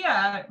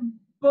 yeah,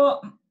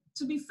 but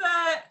to be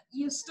fair,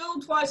 you're still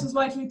twice as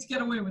likely to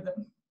get away with it.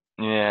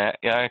 Yeah,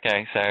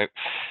 okay, so,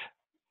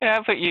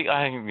 yeah, but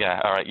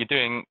all right, you're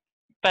doing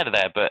better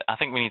there, but I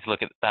think we need to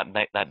look at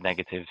that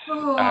negative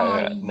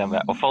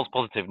number, or false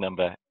positive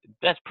number.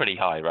 That's pretty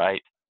high,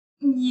 right?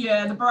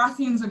 Yeah, the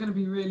Baratheons are going to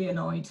be really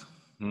annoyed.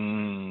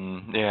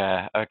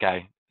 Yeah,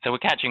 okay. So we're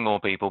catching more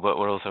people, but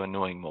we're also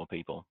annoying more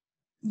people.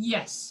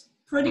 Yes,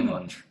 pretty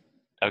much.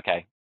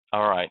 Okay,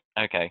 all right,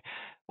 okay.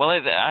 Well,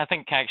 I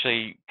think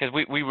actually, because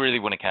we really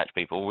want to catch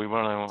people, we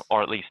want to,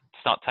 or at least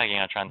start tagging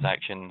our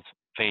transactions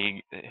for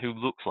who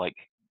looks like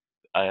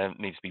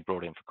needs to be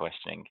brought in for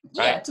questioning.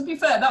 Right? Yeah, to be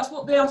fair, that's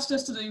what they asked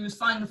us to do, was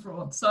find the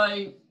fraud.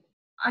 So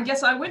I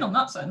guess I win on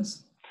that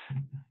sense.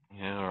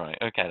 Yeah, all right,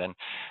 okay then.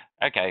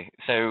 Okay,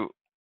 so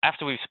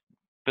after we've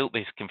built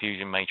this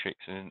confusion matrix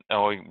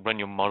or run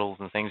your models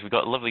and things, we've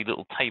got a lovely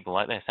little table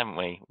like this, haven't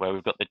we, where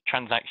we've got the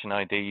transaction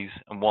IDs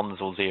and ones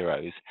or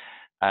zeros.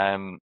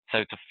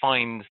 So to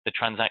find the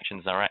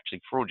transactions that are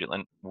actually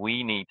fraudulent,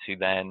 we need to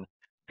then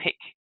pick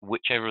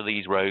whichever of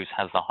these rows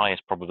has the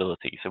highest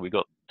probability. So we've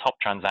got top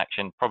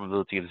transaction,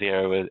 probability of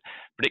 0,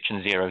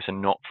 prediction 0, so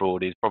not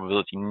fraud, is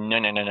probability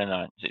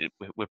no.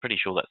 We're pretty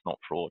sure that's not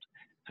fraud.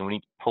 So we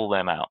need to pull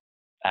them out.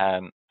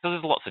 So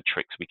there's lots of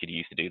tricks we could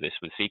use to do this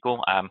with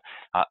SQL.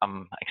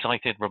 I'm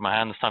excited, rub my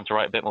hands, time to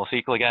write a bit more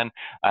SQL again.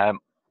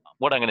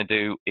 What I'm going to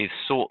do is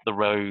sort the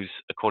rows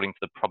according to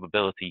the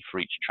probability for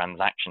each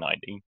transaction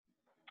ID,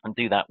 and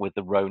do that with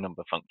the row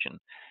number function.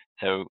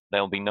 So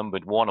they'll be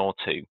numbered 1 or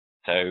 2.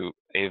 So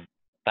if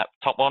that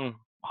top one,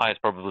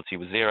 highest probability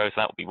was 0, so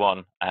that will be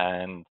 1,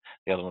 and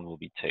the other one will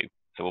be 2.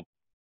 So we'll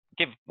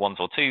give 1s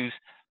or 2s,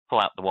 pull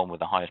out the one with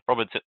the highest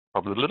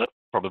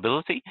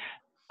probability,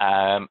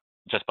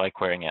 just by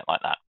querying it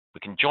like that. we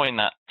can join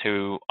that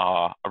to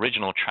our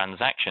original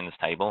transactions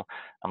table,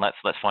 and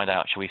let's find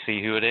out. Shall we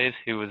see who it is?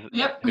 Who was?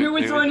 Yep. Who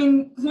we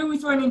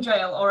throwing in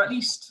jail, or at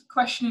least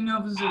questioning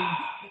over Zoom?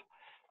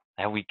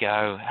 There we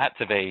go. Had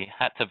to be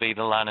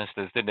the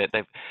Lannisters, didn't it?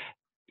 They've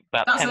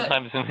about That's 10 it.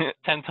 times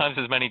 10 times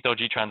as many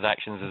dodgy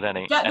transactions as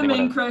Get them anyone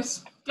in, else.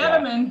 Chris. Get Yeah.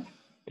 them in.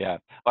 Yeah,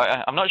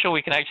 I'm not sure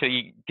we can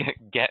actually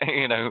get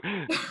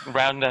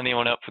round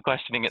anyone up for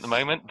questioning at the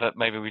moment, but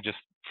maybe we just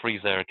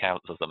freeze their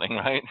accounts or something,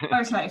 right?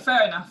 Okay,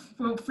 fair enough.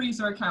 We'll freeze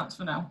their accounts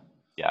for now.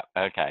 Yeah.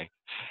 Okay.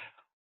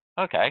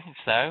 Okay.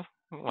 So,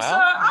 So well,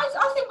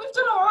 I think we've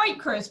done all right,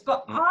 Chris,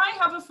 but I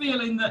have a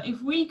feeling that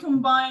if we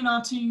combine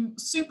our two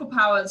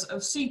superpowers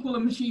of SQL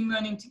and machine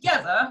learning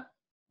together,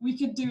 we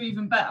could do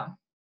even better.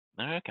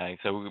 okay.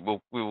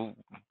 So we'll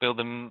build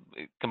them,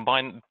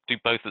 combine, do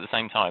both at the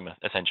same time,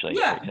 essentially.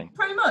 Yeah,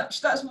 pretty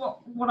much. That's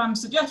what I'm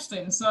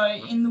suggesting. So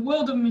in the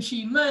world of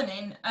machine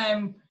learning,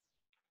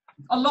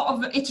 a lot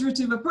of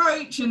iterative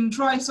approach and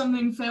try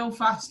something, fail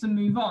fast and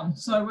move on.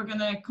 So we're going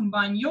to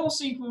combine your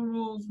SQL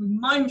rules with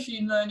my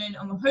machine learning,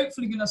 and we're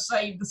hopefully going to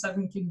save the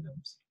Seven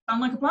Kingdoms.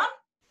 Sound like a plan?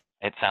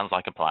 It sounds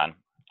like a plan.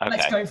 Okay.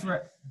 Let's go for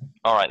it.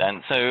 All right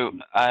then. So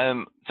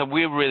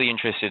we're really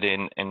interested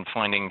in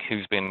finding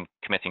who's been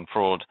committing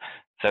fraud.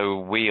 So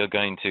we are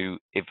going to,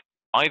 if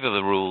either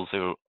the rules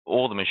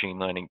or the machine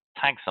learning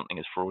tag something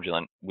as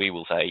fraudulent, we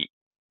will say,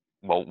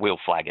 well, we'll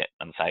flag it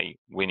and say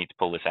we need to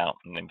pull this out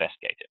and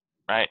investigate it,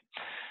 right?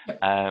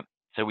 Yep.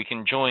 So we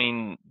can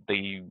join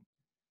the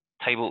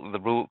table, the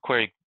rule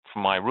query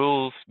from my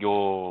rules,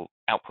 your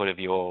output of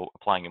your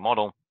applying your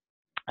model,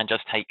 and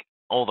just take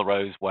all the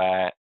rows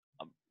where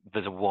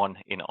there's a 1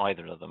 in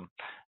either of them,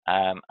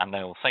 and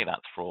they'll say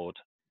that's fraud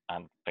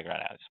and figure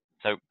it out.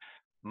 So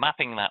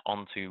mapping that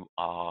onto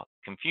our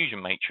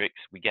confusion matrix,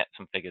 we get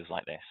some figures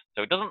like this.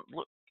 So it doesn't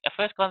look, at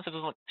first glance, it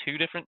doesn't look too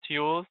different to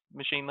yours,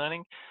 machine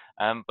learning,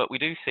 but we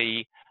do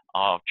see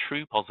our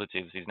true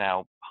positives is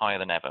now higher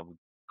than ever. We've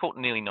caught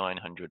nearly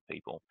 900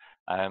 people.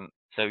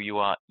 So you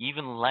are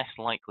even less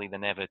likely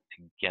than ever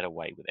to get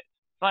away with it.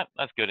 So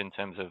that's good in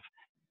terms of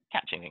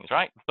catching things,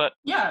 right? But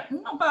yeah,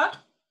 not bad.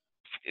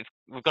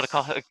 We've got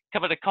to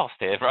cover the cost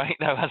here, right?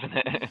 No, hasn't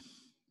it?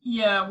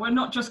 Yeah, we're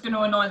not just going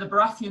to annoy the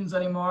Baratheons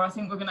anymore. I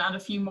think we're going to add a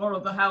few more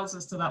of the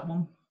houses to that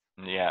one.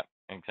 Yeah,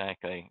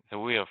 exactly.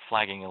 So we are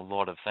flagging a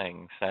lot of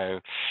things. So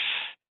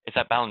it's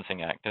that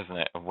balancing act, isn't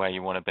it, of where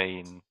you want to be.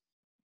 And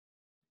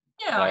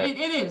yeah, it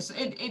is.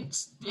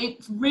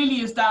 It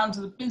really is down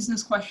to the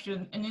business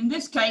question. And in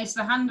this case,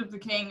 the Hand of the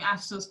King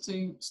asked us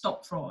to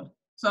stop fraud.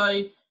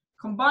 So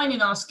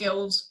combining our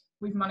skills,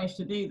 we've managed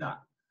to do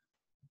that.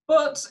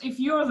 But if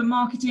you're the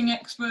marketing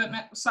expert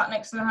sat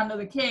next to the Hand of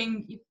the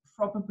King, you're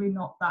probably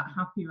not that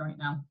happy right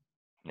now.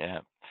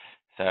 Yeah.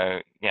 So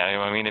yeah,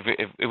 I mean,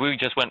 if we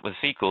just went with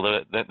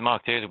SQL, the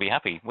marketeers would be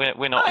happy.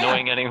 We're not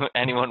annoying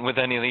anyone with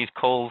any of these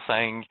calls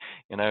saying,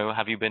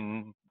 have you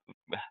been?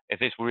 Is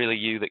this really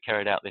you that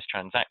carried out this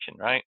transaction,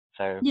 right?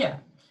 So yeah.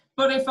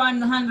 But if I'm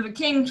the Hand of the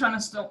King trying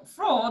to stop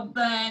fraud,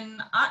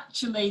 then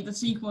actually the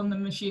SQL and the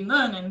machine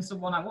learning is the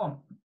one I want.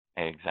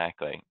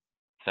 Exactly.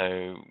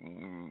 So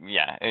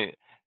yeah,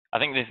 I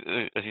think this,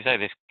 as you say,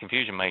 this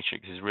confusion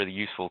matrix is really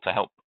useful to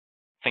help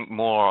think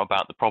more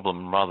about the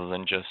problem rather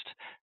than just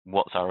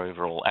what's our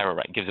overall error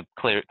rate. It gives a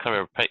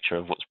clearer picture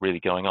of what's really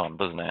going on,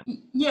 doesn't it?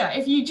 Yeah,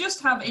 if you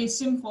just have a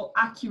simple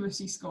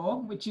accuracy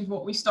score, which is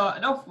what we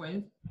started off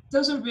with,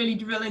 doesn't really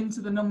drill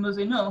into the numbers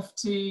enough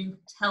to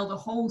tell the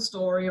whole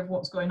story of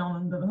what's going on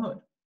under the hood.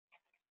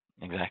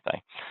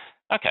 Exactly.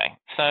 Okay,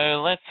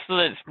 so let's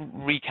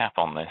recap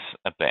on this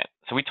a bit.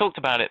 So we talked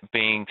about it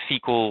being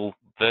SQL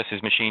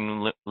versus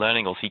machine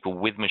learning, or SQL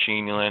with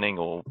machine learning,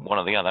 or one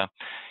or the other.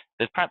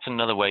 There's perhaps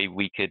another way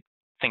we could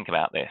think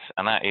about this,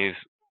 and that is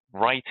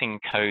writing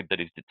code that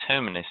is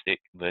deterministic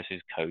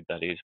versus code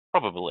that is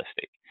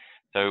probabilistic.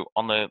 So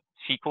on the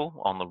SQL,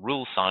 on the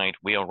rule side,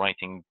 we are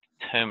writing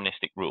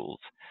deterministic rules.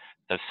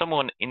 So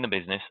someone in the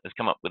business has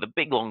come up with a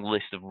big long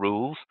list of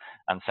rules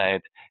and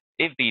said,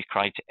 if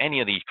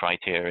any of these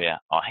criteria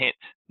are hit,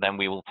 then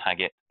we will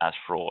tag it as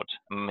fraud.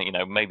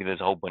 Maybe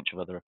there's a whole bunch of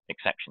other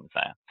exceptions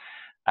there.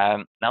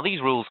 Now these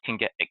rules can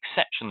get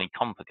exceptionally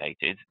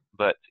complicated,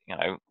 but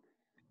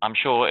I'm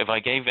sure if I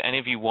gave any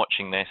of you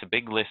watching this a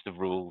big list of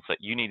rules that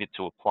you needed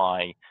to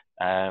apply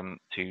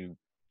to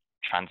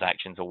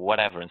transactions or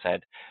whatever, and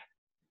said,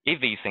 if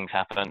these things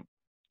happen,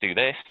 do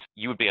this,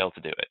 you would be able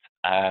to do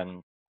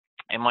it.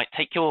 It might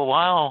take you a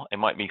while. It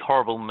might be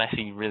horrible,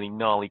 messy, really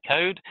gnarly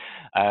code.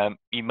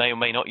 You may or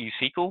may not use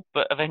SQL,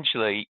 but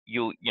eventually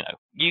you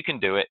can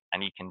do it,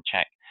 and you can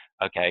check.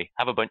 Okay,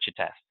 have a bunch of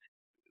tests.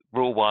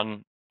 Rule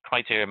 1,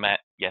 criteria met.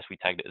 Yes, we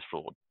tagged it as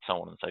fraud.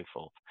 So on and so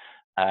forth.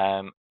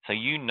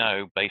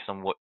 So based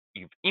on what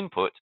you've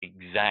input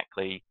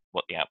exactly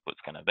what the output's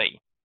going to be.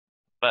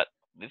 But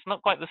it's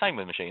not quite the same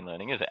with machine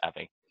learning, is it,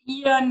 Abi?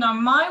 Yeah, no,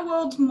 my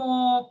world's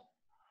more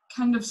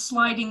kind of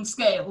sliding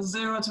scale,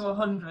 0 to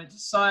 100.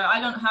 So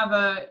I don't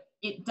have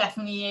it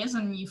definitely is,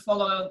 and you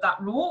follow that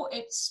rule,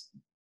 it's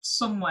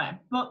somewhere.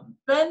 But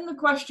then the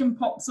question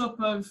pops up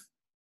of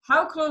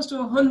how close to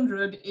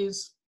 100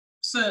 is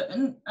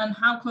certain, and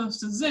how close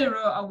to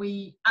zero are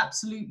we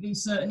absolutely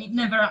certain it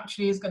never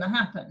actually is going to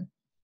happen?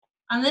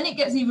 And then it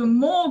gets even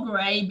more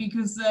grey,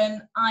 because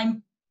then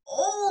I'm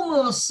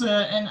almost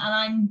certain and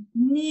I'm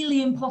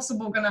nearly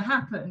impossible going to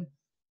happen.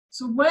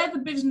 So where the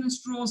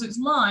business draws its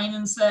line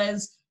and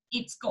says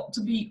it's got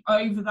to be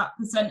over that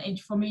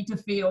percentage for me to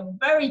feel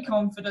very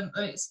confident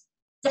that it's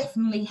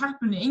definitely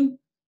happening,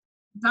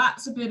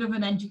 that's a bit of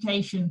an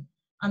education,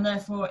 and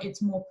therefore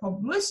it's more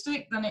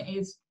probabilistic than it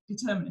is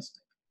deterministic.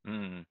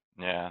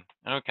 Yeah.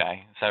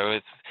 Okay. So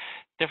it's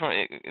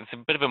different. It's a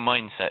bit of a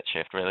mindset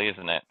shift, really,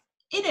 isn't it?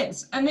 It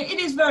is, and it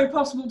is very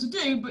possible to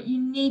do, but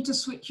you need to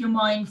switch your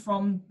mind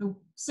from the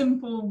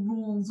simple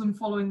rules and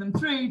following them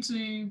through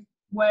to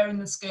where in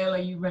the scale are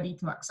you ready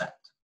to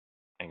accept.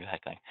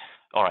 Exactly.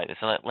 All right.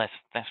 So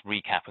let's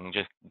recap and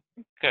just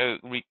go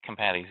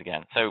compare these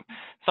again. So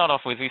start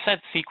off with, we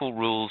said SQL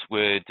rules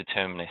were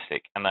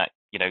deterministic, and that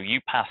you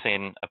pass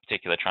in a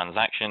particular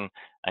transaction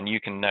and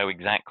you can know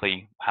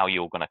exactly how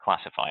you're going to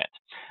classify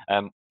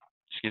it.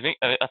 Excuse me.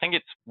 I think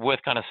it's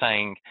worth kind of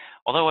saying,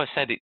 although I've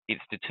said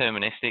it's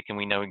deterministic and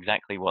we know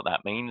exactly what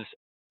that means,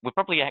 we're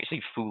probably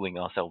actually fooling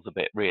ourselves a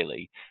bit,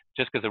 really.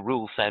 Just because a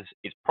rule says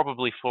it's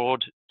probably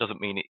fraud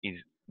doesn't mean it is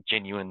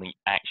genuinely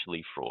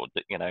actually fraud.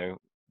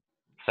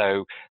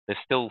 So there's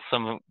still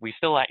we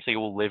still actually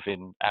all live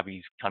in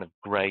Abby's kind of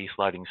grey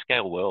sliding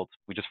scale world.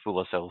 We just fool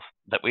ourselves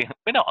that we're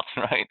not,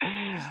 right?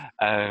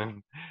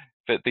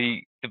 But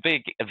the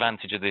big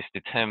advantage of this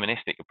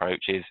deterministic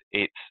approach is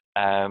it's,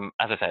 as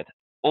I said,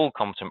 all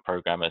competent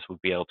programmers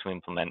would be able to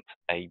implement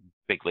a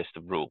big list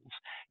of rules.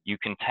 You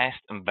can test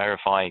and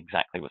verify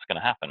exactly what's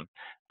going to happen.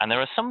 And there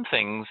are some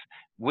things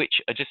which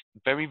are just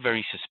very,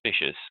 very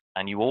suspicious,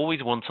 and you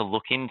always want to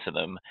look into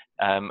them,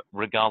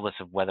 regardless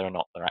of whether or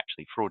not they're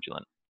actually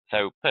fraudulent.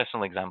 So,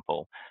 personal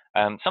example,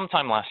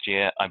 sometime last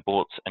year, I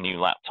bought a new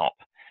laptop.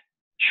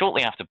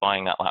 Shortly after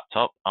buying that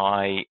laptop,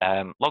 I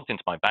logged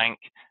into my bank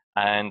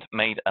and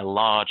made a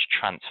large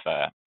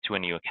transfer to a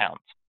new account.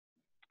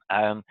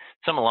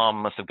 Some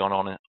alarm must have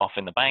gone off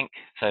in the bank.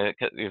 So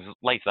it was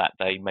later that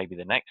day, maybe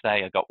the next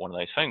day, I got one of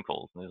those phone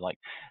calls, and it was like,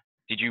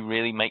 "Did you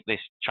really make this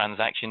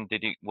transaction?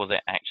 Was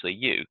it actually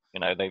you?"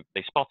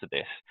 They spotted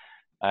this,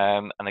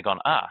 and they've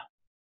gone,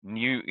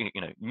 new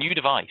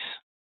device,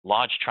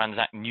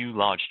 new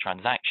large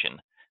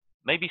transaction.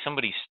 Maybe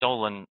somebody's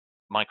stolen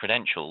my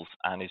credentials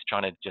and is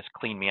trying to just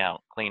clean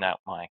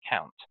out my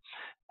account.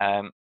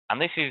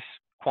 And this is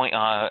quite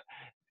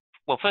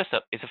well, first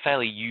up, it's a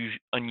fairly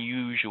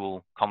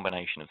unusual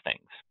combination of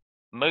things.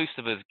 Most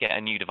of us get a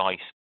new device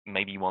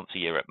maybe once a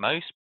year at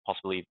most,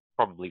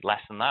 probably less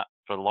than that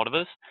for a lot of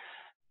us.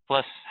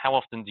 Plus, how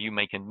often do you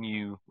make a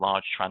new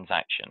large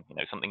transaction?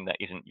 Something that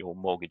isn't your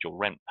mortgage or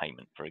rent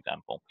payment, for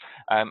example.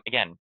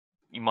 Again,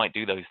 you might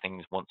do those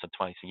things once or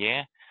twice a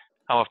year.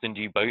 How often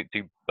do you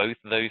do both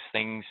of those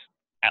things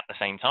at the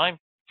same time?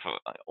 For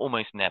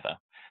almost never.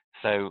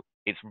 So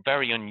it's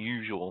very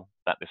unusual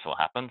that this will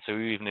happen. So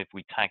even if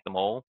we tag them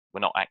all, we're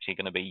not actually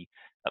going to be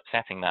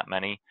upsetting that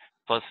many.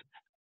 Plus,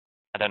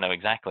 I don't know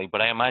exactly,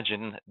 but I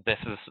imagine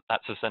that's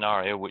a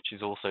scenario which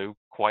is also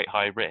quite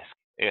high risk.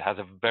 It has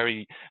a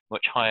very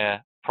much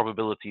higher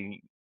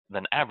probability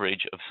than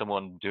average of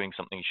someone doing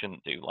something you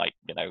shouldn't do, like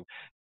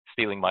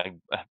stealing my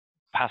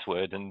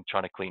password and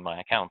trying to clean my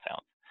account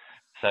out.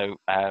 So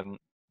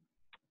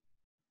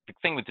the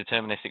thing with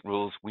deterministic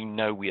rules, we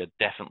know we are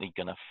definitely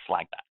going to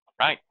flag that,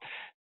 right?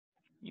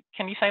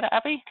 Can you say that,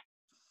 Abby?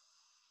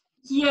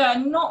 Yeah,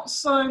 not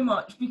so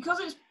much, because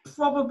it's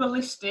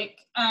probabilistic.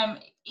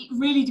 It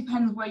really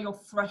depends where your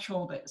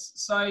threshold is.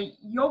 So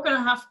you're going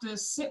to have to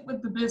sit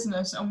with the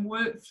business and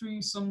work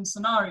through some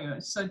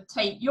scenarios. So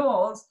take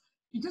yours,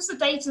 because the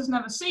data's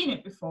never seen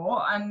it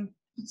before and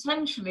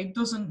potentially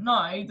doesn't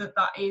know that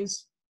that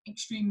is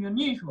extremely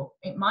unusual.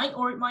 It might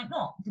or it might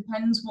not.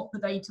 Depends what the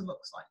data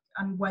looks like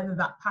and whether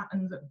that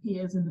pattern that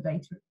appears in the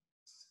data.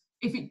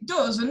 If it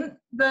doesn't,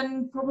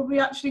 then probably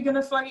actually going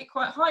to flag it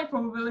quite high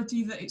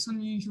probability that it's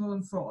unusual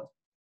and fraud.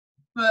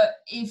 But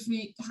if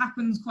it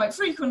happens quite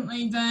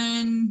frequently,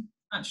 then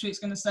actually it's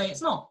going to say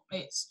it's not.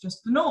 It's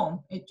just the norm.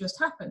 It just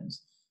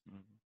happens.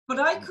 But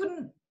I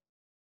couldn't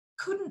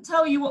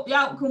tell you what the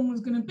outcome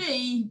was going to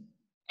be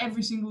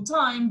every single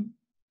time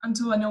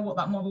until I know what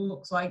that model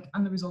looks like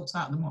and the results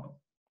out of the model.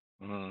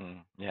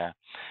 Yeah.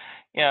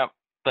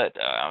 But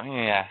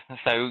yeah,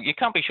 so you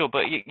can't be sure,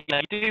 but you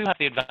do have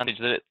the advantage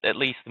that at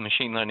least the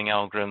machine learning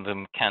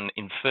algorithm can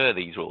infer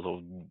these rules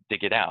or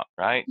dig it out,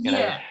 right?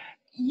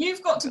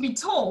 You've got to be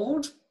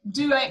told,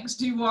 do X,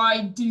 do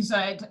Y, do Z,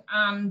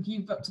 and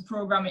you've got to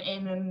program it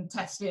in and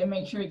test it and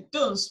make sure it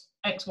does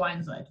X, Y,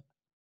 and Z.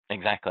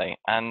 Exactly.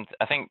 And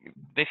I think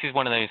this is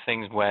one of those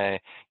things where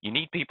you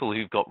need people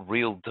who've got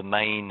real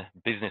domain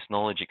business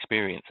knowledge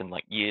experience and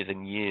like years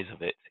and years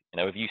of it.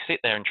 If you sit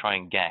there and try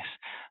and guess,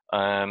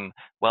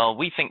 well,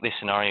 we think this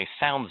scenario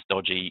sounds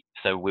dodgy,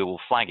 so we will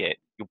flag it,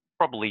 you'll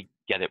probably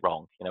get it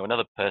wrong.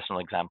 Another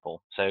personal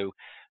example. So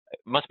it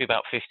must be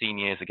about 15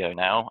 years ago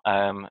now,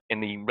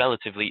 in the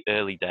relatively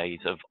early days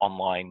of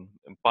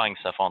buying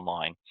stuff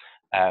online.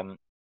 I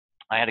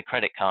had a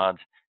credit card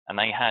and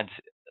they had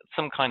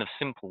some kind of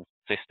simple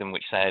system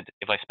which said,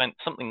 if I spent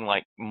something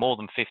like more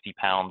than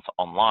 £50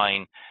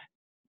 online,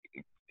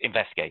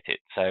 investigate it.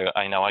 So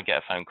I know I get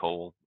a phone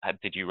call,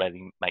 did you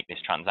really make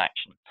this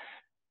transaction?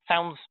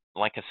 Sounds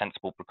like a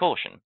sensible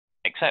precaution,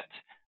 except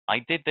I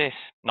did this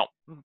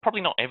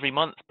probably not every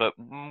month, but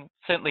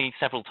certainly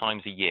several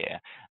times a year.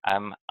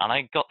 And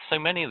I got so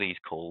many of these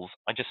calls,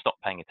 I just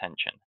stopped paying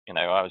attention.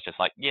 I was just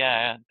like,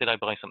 yeah, did I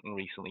buy something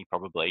recently?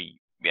 Probably.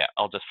 Yeah,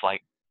 I'll just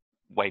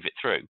wave it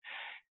through.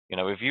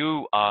 If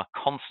you are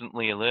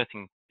constantly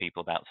alerting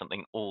people about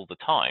something all the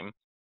time,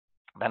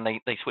 then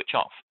they switch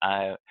off.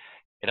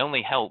 It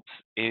only helps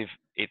if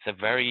it's a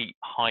very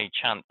high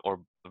chance or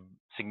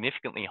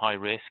significantly high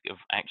risk of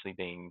actually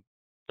being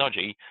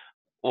dodgy,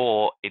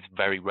 or it's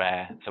very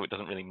rare, so it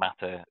doesn't really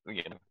matter.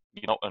 You're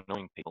not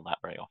annoying people that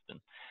very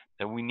often.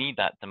 So we need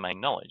that domain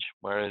knowledge,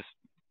 whereas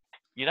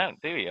you don't,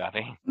 do you,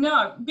 Abby?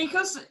 No,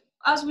 because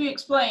as we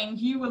explained,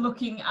 you were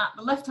looking at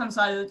the left-hand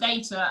side of the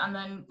data and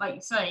then, like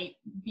you say,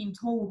 being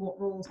told what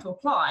rules to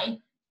apply.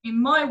 In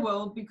my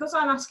world, because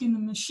I'm asking the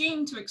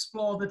machine to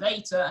explore the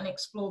data and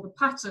explore the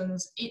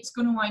patterns, it's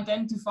going to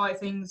identify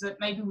things that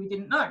maybe we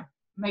didn't know,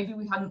 maybe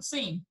we hadn't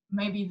seen,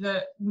 maybe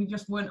that we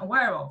just weren't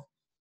aware of.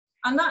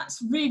 And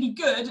that's really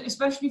good,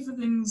 especially for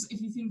things, if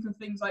you think of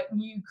things like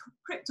new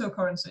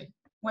cryptocurrency.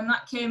 When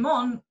that came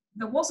on,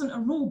 there wasn't a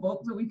rule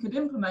book that we could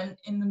implement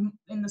in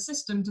the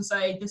system to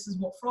say this is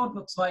what fraud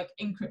looks like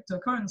in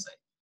cryptocurrency.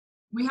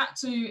 We had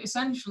to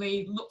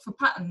essentially look for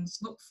patterns,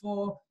 look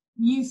for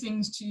new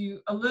things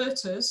to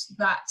alert us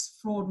that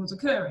fraud was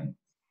occurring.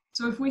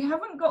 So if we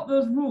haven't got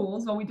those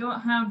rules, or we don't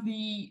have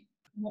the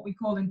what we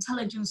call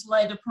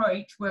intelligence-led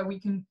approach, where we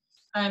can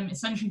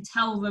essentially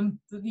tell them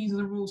that these are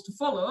the rules to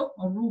follow,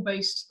 or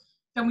rule-based,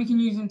 then we can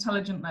use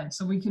intelligent-led.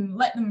 So we can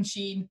let the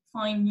machine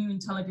find new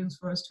intelligence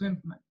for us to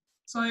implement.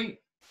 So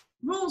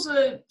rules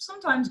are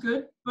sometimes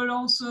good, but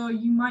also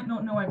you might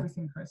not know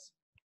everything, Chris.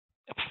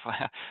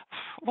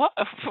 What?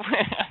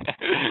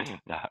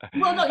 No.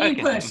 Well, not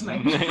you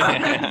personally.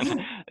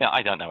 Yeah,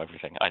 I don't know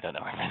everything.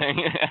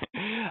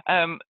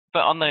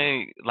 But on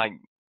the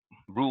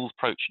rules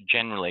approach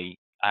generally,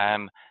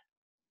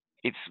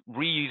 it's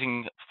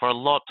reusing for a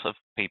lot of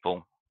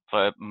people.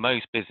 For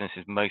most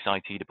businesses, most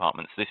IT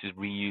departments, this is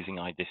reusing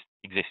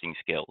existing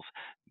skills.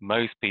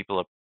 Most people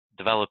are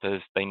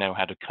developers, they know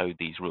how to code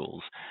these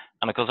rules.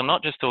 And of course, I'm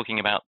not just talking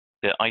about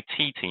the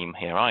IT team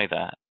here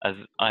either. As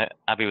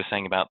Abby was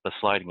saying about the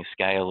sliding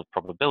scale of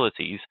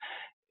probabilities,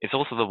 it's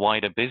also the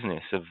wider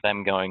business of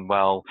them going,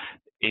 well,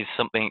 is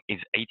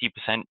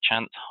 80%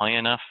 chance high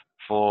enough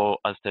for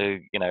us to,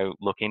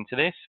 look into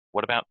this?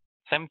 What about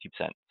 70%,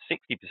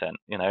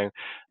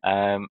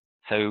 60%,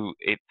 so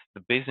it's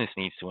the business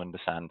needs to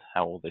understand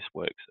how all this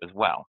works as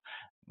well.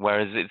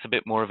 Whereas it's a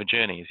bit more of a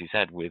journey, as you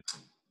said, with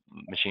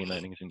machine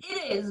learning.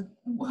 It is.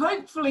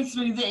 Hopefully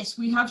through this,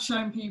 we have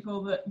shown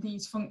people that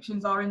these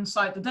functions are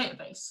inside the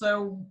database.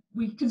 So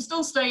we can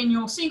still stay in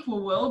your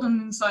SQL world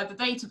and inside the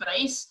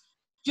database,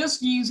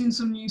 just using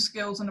some new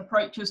skills and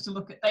approaches to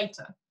look at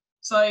data.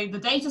 So the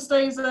data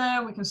stays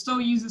there, we can still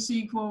use the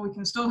SQL, we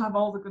can still have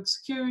all the good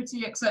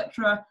security,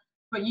 etc.,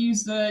 but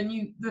use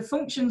the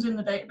functions in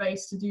the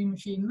database to do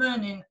machine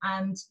learning,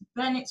 and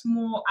then it's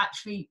more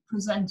actually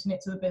presenting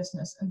it to the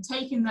business and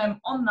taking them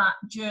on that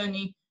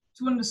journey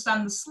to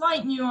understand the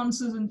slight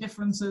nuances and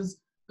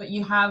differences that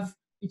you have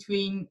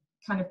between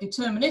kind of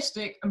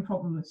deterministic and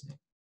probabilistic.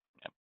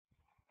 Yep.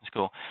 That's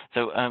cool.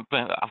 So,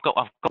 but I've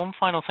got one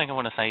final thing I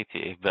want to say to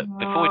you. But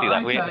before we do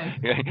that,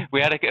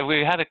 okay.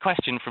 we had a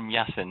question from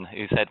Yasin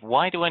who said,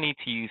 "Why do I need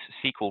to use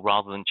SQL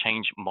rather than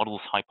change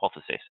model's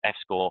hypothesis,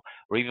 F-score,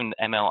 or even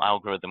ML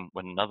algorithm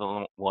with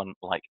another one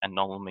like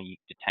anomaly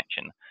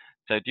detection?"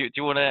 So, do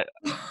you want to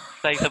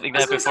say something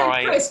there before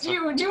Chris, do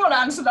you want to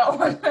answer that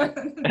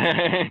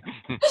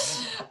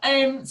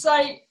one?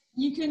 So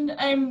you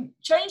can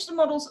change the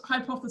model's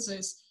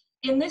hypothesis.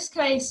 In this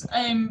case,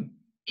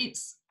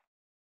 it's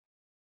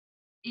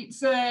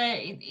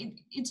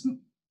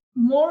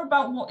more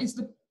about what is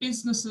the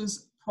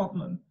business's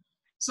problem.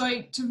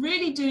 So to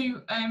really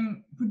do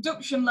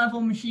production level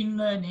machine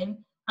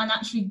learning and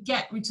actually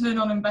get return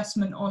on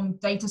investment on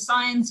data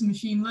science and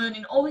machine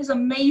learning, all these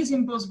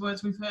amazing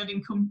buzzwords we've heard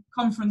in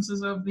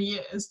conferences over the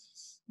years,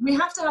 we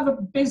have to have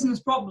a business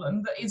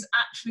problem that is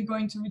actually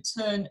going to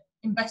return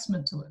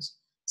investment to us.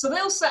 So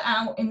they'll set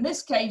out, in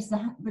this case,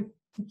 the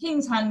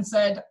King's Hand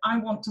said, I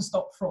want to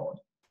stop fraud.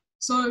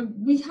 So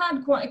we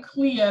had quite a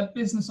clear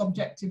business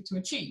objective to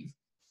achieve.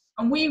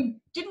 And we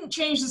didn't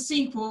change the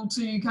SQL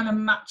to kind of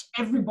match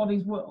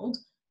everybody's world,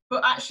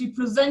 but actually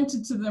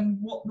presented to them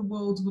what the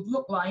world would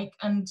look like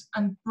and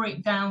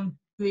break down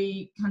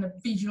the kind of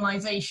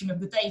visualization of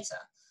the data.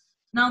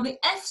 Now, the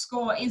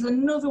F-score is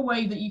another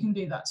way that you can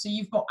do that. So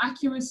you've got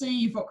accuracy,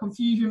 you've got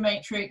confusion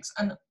matrix,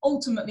 and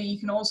ultimately you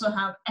can also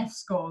have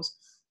F-scores.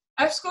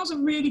 F-scores are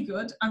really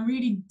good and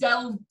really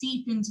delve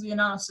deep into the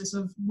analysis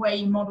of where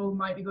your model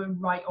might be going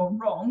right or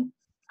wrong.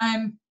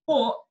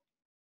 But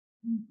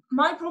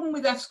my problem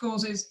with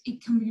F-scores is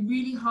it can be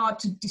really hard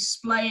to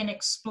display and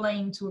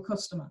explain to a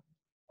customer.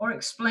 or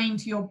explain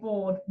to your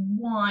board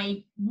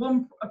why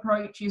one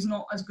approach is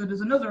not as good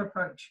as another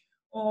approach,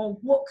 or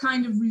what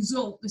kind of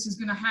result this is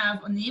going to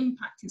have and the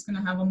impact it's going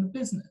to have on the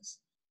business.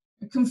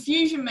 A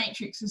confusion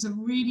matrix is a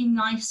really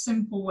nice,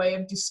 simple way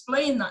of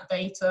displaying that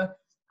data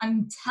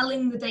and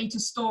telling the data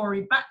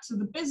story back to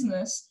the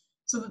business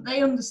so that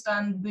they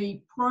understand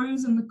the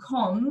pros and the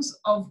cons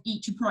of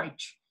each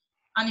approach.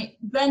 And it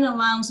then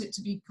allows it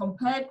to be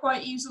compared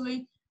quite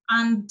easily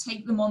and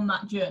take them on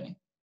that journey.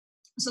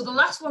 So the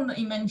last one that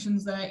he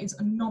mentions there is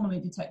anomaly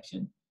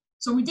detection.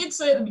 So we did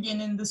say at the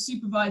beginning, the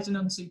supervised and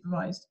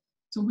unsupervised.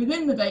 So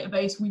within the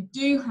database, we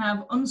do have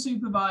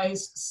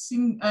unsupervised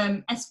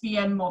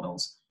SVM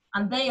models,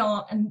 and they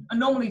are an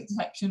anomaly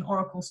detection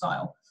Oracle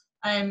style.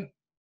 And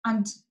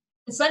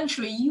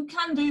essentially, you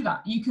can do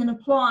that. You can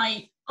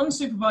apply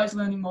unsupervised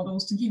learning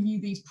models to give you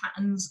these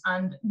patterns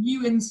and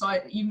new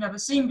insight that you've never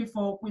seen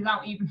before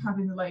without even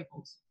having the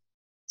labels.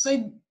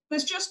 So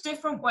there's just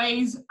different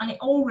ways, and it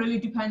all really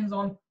depends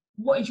on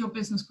what is your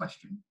business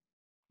question.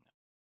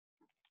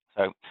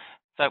 So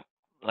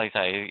like I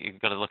say,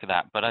 you've got to look at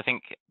that. But I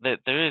think that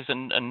there is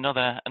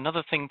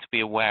another thing to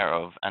be aware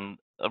of, and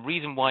a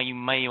reason why you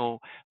may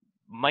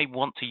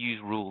want to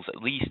use rules,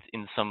 at least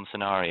in some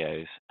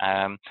scenarios.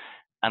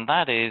 And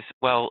that is,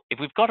 well, if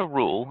we've got a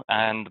rule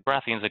and the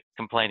Baratheons are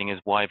complaining as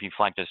why have you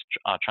flagged us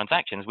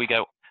transactions, we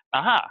go,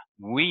 aha,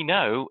 we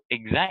know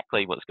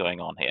exactly what's going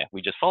on here.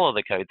 We just follow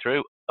the code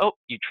through. Oh,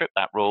 you tripped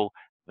that rule.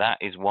 That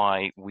is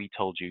why we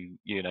told you,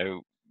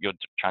 your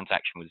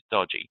transaction was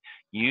dodgy.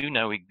 You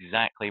know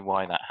exactly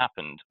why that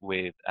happened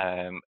with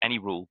any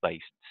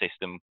rule-based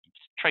system.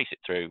 Trace it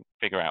through,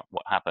 figure out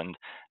what happened,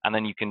 and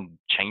then you can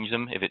change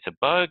them if it's a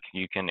bug.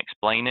 You can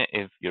explain it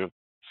if you're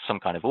some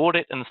kind of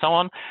audit and so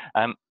on.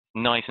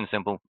 Nice and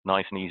simple,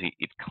 nice and easy.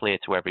 It's clear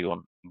to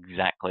everyone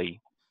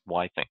exactly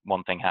why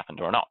one thing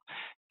happened or not.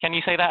 Can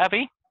you say that,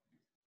 Abby?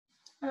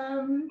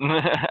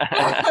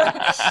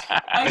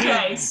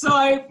 Okay,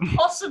 so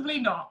possibly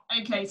not.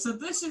 Okay, so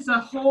this is a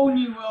whole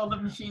new world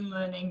of machine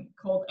learning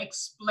called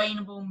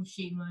explainable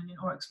machine learning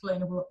or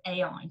explainable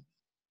AI.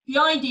 The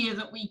idea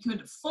that we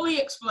could fully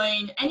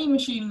explain any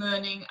machine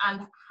learning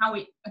and how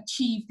it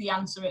achieved the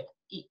answer it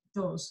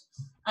does.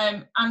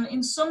 And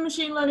in some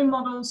machine learning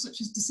models,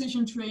 such as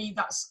decision tree,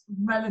 that's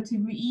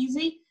relatively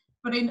easy,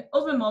 but in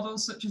other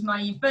models, such as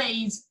naive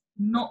Bayes,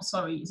 not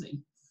so easy.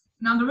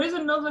 Now, there is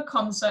another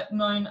concept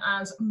known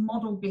as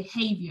model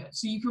behavior.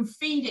 So you can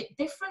feed it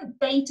different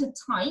data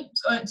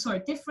types,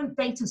 different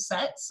data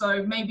sets.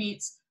 So maybe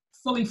it's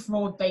fully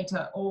fraud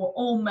data, or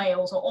all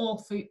males, or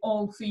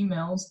all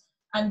females,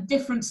 and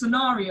different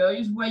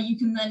scenarios where you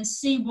can then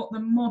see what the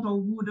model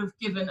would have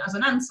given as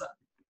an answer.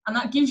 And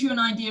that gives you an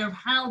idea of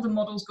how the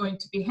model's going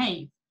to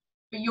behave.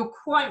 But you're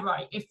quite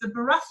right. If the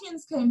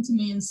Baratheons came to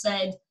me and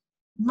said,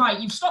 right,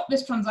 you've stopped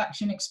this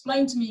transaction,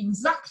 explain to me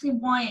exactly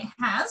why it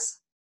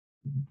has,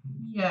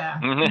 yeah,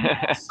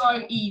 not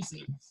so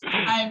easy.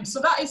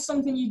 So that is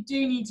something you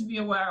do need to be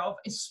aware of,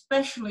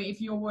 especially if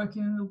you're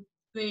working in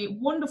the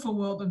wonderful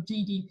world of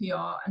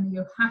GDPR and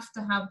you have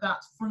to have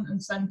that front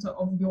and center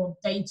of your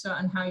data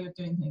and how you're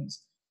doing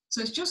things. So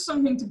it's just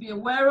something to be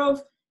aware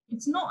of.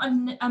 It's not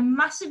a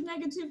massive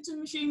negative to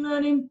machine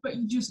learning, but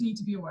you just need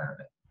to be aware of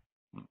it.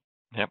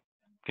 Yep,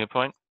 good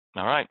point.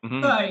 All right.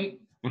 So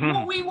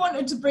what we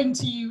wanted to bring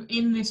to you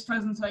in this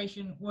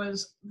presentation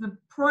was the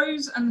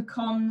pros and the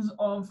cons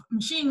of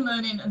machine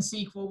learning and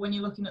SQL when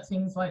you're looking at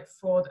things like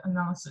fraud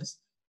analysis.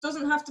 It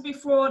doesn't have to be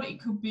fraud, it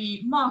could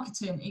be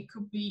marketing, it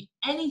could be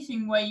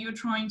anything where you're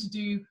trying to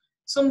do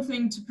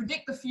something to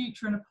predict the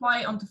future and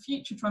apply it onto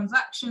future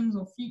transactions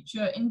or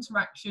future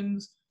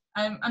interactions,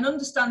 and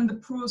understand the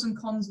pros and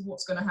cons of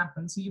what's going to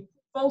happen. So your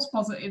false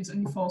positives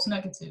and your false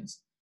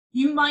negatives.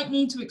 You might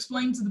need to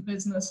explain to the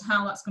business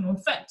how that's going to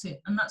affect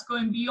it. And that's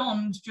going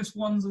beyond just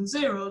ones and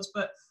zeros.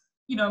 But,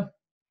 in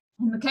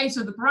the case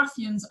of the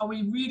Baratheons, are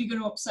we really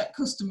going to upset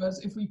customers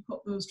if we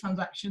put those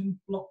transaction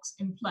blocks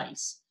in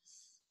place?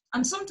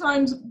 And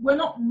sometimes we're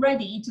not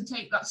ready to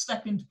take that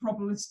step into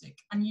probabilistic.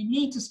 And you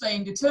need to stay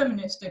in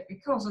deterministic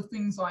because of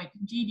things like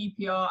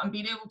GDPR and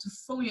being able to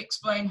fully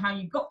explain how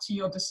you got to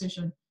your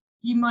decision.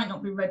 You might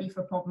not be ready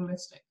for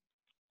probabilistic.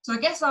 So I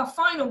guess our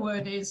final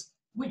word is,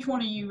 which one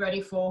are you ready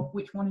for?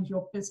 Which one is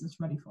your business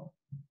ready for?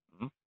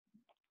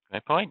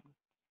 Great point.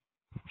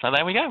 So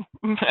there we go.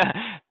 With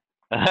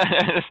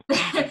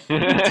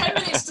 10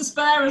 minutes to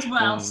spare as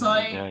well. So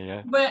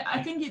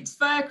I think it's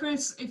fair,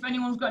 Chris, if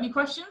anyone's got any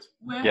questions,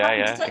 we're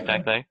happy to take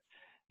exactly. them.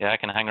 Yeah, I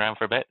can hang around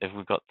for a bit if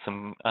we've got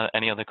some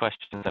any other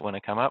questions that want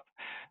to come up.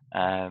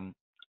 And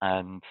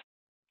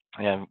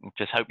yeah,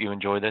 just hope you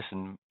enjoy this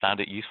and found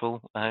it useful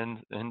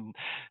and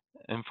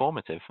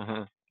informative,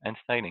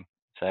 entertaining.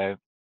 So,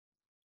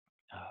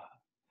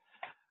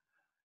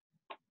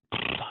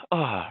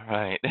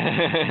 right.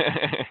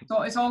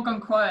 So it's all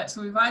gone quiet.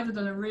 So we've either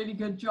done a really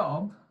good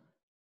job,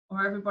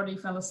 or everybody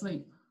fell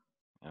asleep.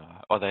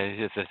 Or they're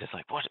just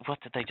like,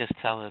 what did they just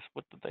tell us?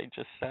 What did they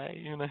just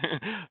say?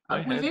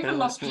 We've even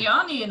lost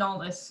Gianni in all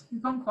this.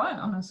 We've gone quiet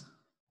on us.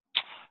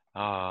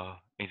 Oh,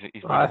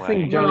 He's run I away.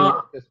 think Johnny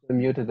No. is just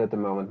muted at the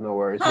moment. No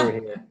worries, we're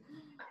here.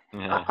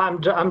 Yeah.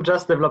 I'm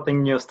just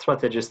developing new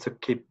strategies to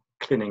keep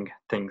cleaning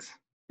things.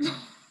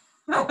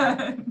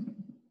 I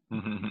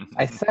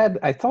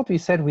thought we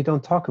said we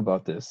don't talk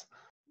about this.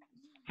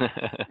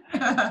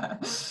 I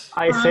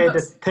said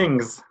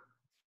things.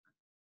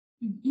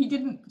 He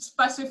didn't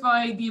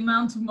specify the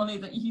amount of money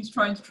that he's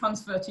trying to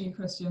transfer to you,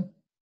 Christian.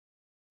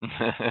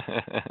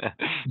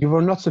 You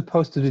were not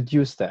supposed to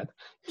deduce that.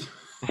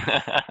 He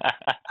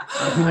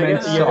I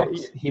meant guess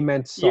socks. He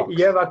meant socks.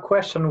 You have a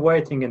question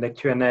waiting in the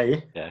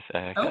Q&A. Yes.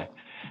 Okay. Oh,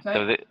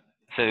 okay.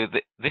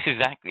 This is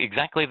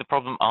exactly the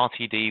problem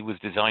RTD was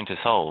designed to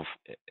solve.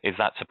 Is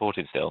that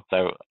supported still?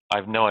 So I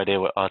have no idea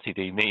what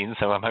RTD means.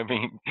 So I'm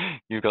hoping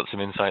you've got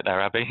some insight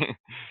there, Abby.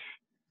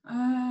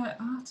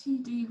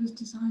 RTD was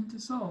designed to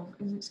solve.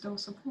 Is it still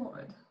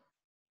supported?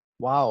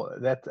 Wow,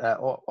 that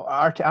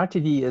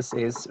RTD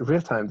is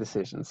real-time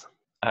decisions.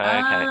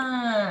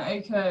 Okay.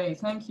 Okay,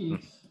 thank you.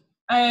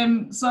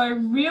 So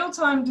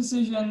real-time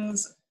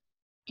decisions,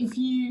 if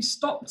you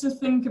stop to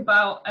think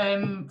about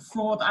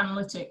fraud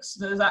analytics,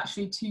 there's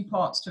actually two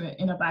parts to it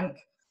in a bank.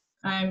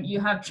 You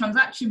have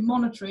transaction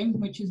monitoring,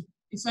 which is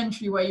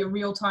essentially where your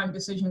real-time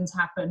decisions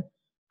happen.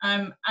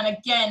 And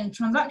again,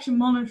 transaction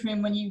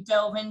monitoring, when you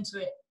delve into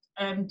it,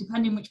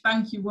 depending which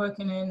bank you're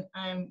working in,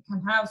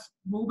 can have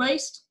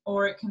rule-based,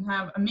 or it can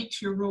have a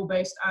mixture of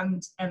rule-based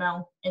and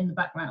ML in the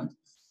background.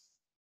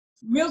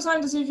 Real-time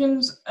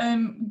decisions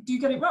do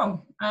get it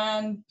wrong,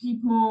 and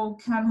people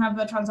can have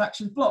their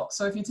transactions blocked.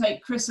 So if you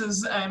take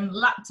Chris's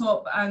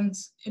laptop and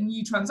a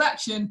new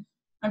transaction,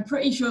 I'm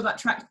pretty sure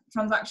that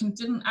transaction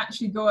didn't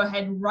actually go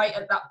ahead right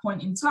at that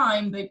point in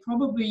time. They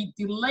probably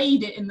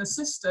delayed it in the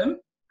system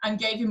and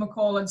gave him a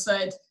call and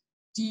said,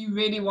 do you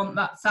really want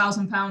that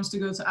 £1,000 to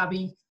go to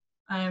Abby?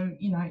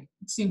 It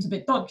seems a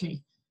bit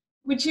dodgy,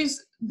 which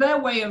is their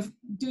way of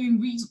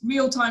doing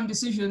real-time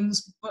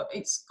decisions, but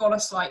it's got a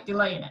slight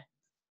delay in it.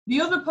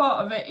 The other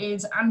part of it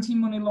is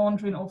anti-money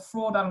laundering or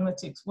fraud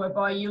analytics,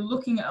 whereby you're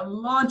looking at a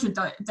larger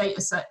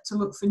data set to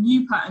look for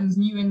new patterns,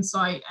 new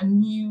insight, and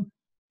new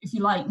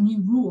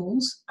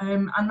rules.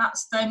 And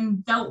that's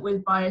then dealt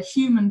with by a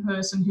human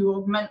person who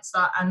augments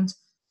that and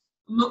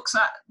looks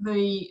at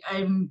the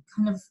kind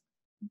of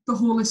the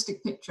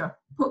holistic picture,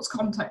 puts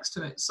context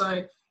to it.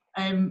 So,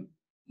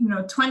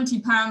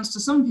 £20 to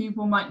some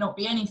people might not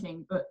be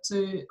anything, but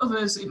to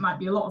others it might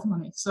be a lot of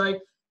money. So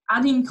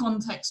adding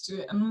context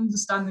to it and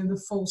understanding the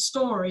full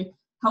story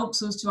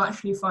helps us to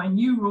actually find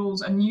new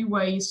rules and new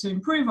ways to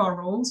improve our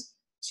rules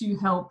to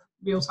help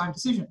real-time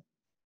decision.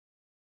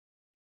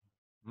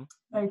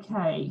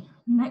 Okay,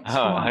 next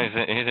one.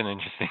 Here's an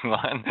interesting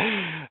one.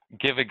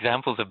 Give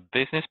examples of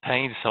business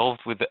pain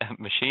solved with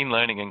machine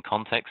learning in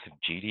context of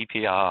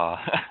GDPR.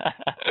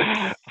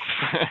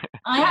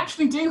 I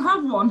actually do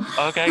have one.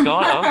 Okay, go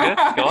on. Oh, good.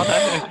 Go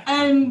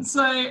on.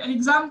 So an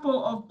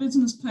example of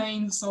business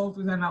pain solved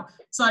with ML.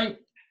 So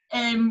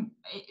the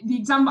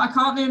example, I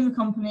can't name the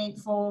company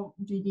for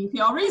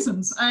GDPR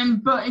reasons,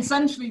 but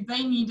essentially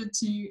they needed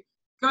to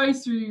go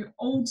through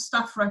old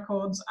staff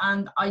records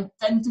and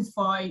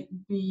identify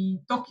the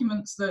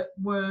documents that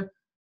were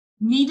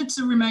needed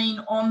to remain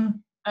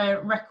on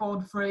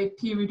record for a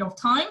period of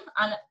time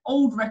and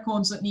old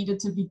records that needed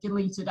to be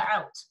deleted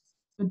out.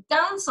 The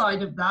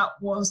downside of that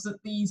was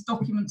that these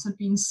documents had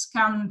been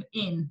scanned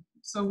in,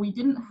 so we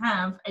didn't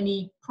have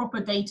any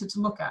proper data to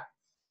look at.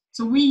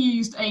 So we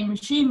used a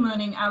machine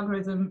learning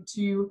algorithm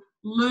to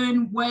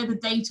learn where the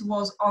data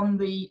was on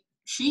the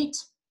sheet,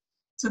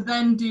 to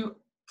then do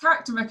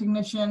character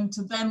recognition,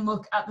 to then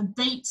look at the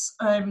dates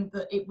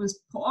that it was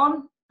put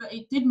on, that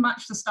it did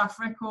match the staff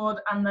record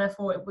and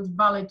therefore it was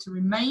valid to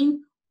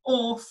remain,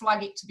 or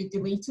flag it to be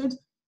deleted.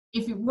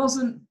 If it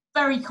wasn't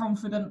very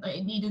confident that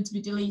it needed to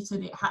be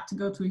deleted, it had to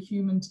go to a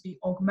human to be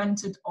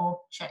augmented or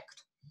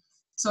checked.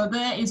 So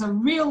there is a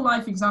real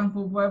life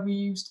example where we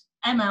used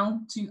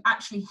ML to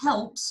actually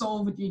help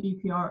solve a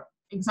GDPR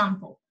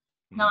example.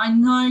 Now I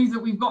know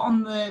that we've got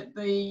on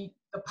the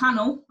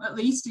panel, at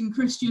least in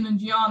Christian and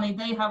Gianni,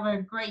 they have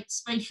a great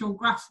spatial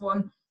graph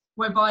one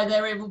whereby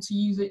they're able to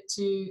use it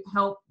to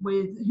help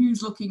with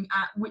who's looking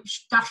at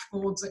which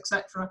dashboards,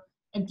 etc.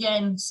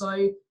 Again,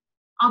 so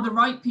are the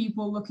right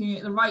people looking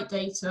at the right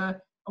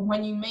data? And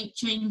when you make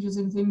changes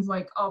in things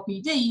like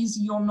RPDs,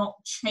 you're not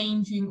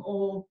changing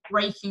or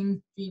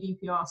breaking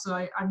GDPR.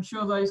 So I'm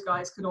sure those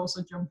guys could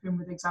also jump in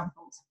with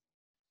examples.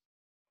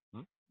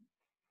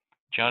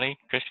 Johnny,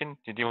 Christian,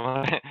 did you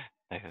want to?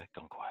 They've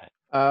gone quiet.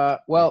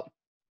 Well,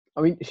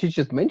 I mean, she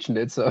just mentioned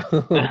it, so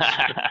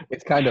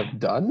it's kind of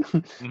done.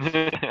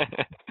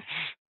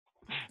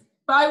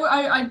 But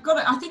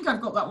I think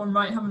I've got that one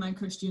right, haven't I,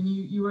 Christian?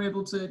 You were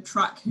able to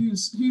track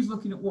who's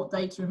looking at what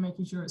data and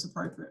making sure it's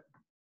appropriate.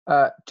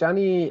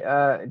 Johnny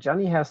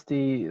has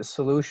the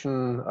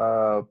solution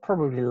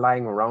probably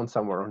lying around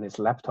somewhere on his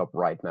laptop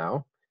right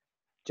now.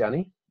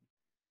 Johnny?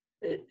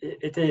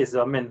 It is.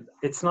 I mean,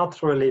 it's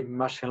not really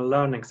machine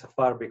learning so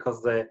far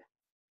because the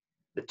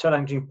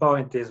challenging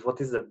point is what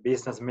is the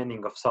business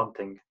meaning of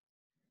something.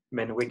 I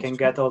mean, we can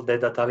get all the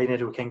data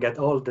lineage, we can get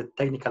all the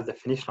technical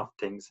definition of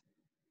things.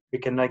 We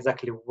can know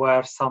exactly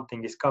where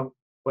something is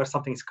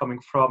coming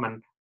from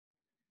and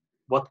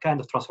what kind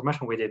of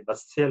transformation we did, but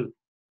still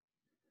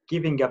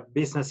giving a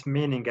business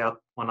meaning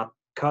out on a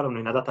column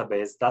in a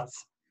database,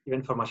 that's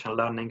even for machine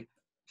learning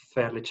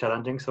fairly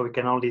challenging. So we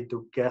can only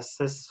do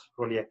guesses,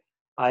 really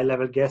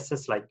high-level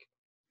guesses, like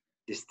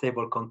this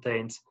table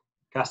contains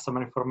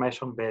customer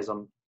information based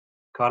on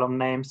column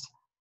names.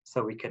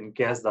 So we can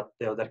guess that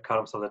the other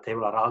columns of the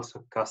table are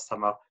also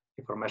customer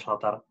information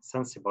that are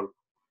sensible.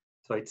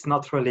 So it's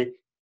not really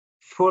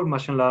full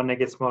machine learning.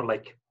 It's more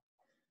like,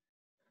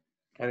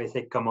 I would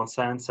say, common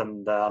sense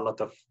and a lot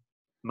of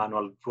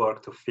manual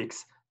work to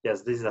fix.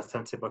 Yes, this is a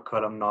sensible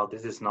column. No,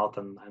 this is not,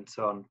 and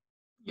so on.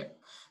 Yeah.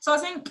 So I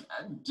think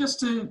just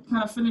to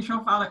kind of finish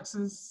off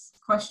Alex's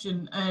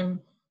question,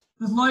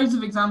 there's loads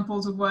of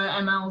examples of where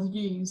ML is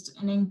used,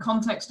 and in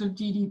context of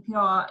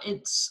GDPR,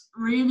 it's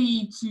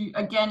really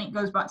again, it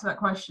goes back to that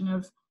question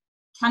of,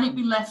 can it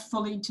be left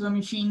fully to a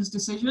machine's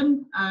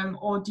decision,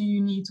 or do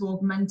you need to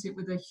augment it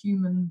with a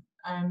human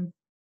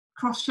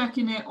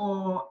cross-checking it,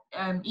 or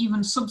even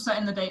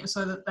subsetting the data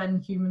so that then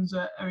humans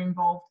are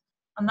involved?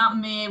 And that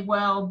may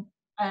well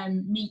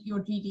meet your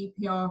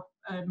GDPR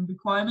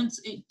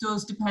requirements. It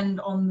does depend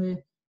on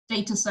the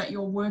data set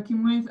you're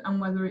working with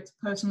and whether it's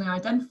personally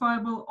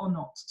identifiable or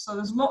not. So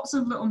there's lots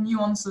of little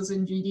nuances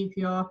in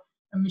GDPR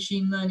and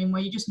machine learning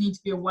where you just need to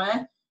be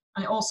aware,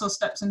 and it also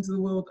steps into the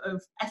world of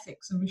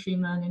ethics and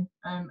machine learning,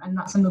 and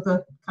that's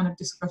another kind of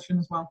discussion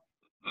as well.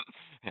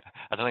 Yeah,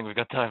 I don't think we've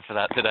got time for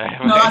that today.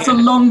 No, that's a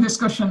long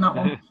discussion, that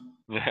one.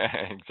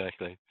 Yeah,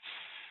 exactly.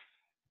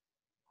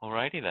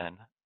 Alrighty then.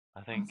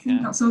 I think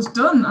that's us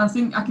done. I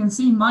think I can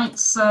see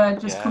Mike's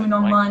just coming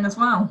online as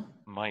well.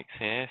 Mike's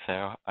here,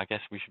 so I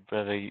guess we should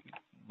really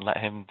let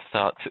him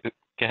start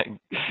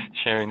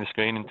sharing the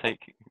screen and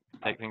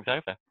take things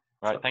over.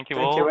 Right, thank you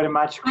all. Thank you very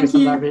much, Chris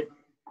and Abi.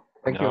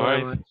 Thank you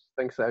very much.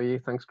 Thanks, Abi.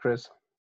 Thanks, Chris.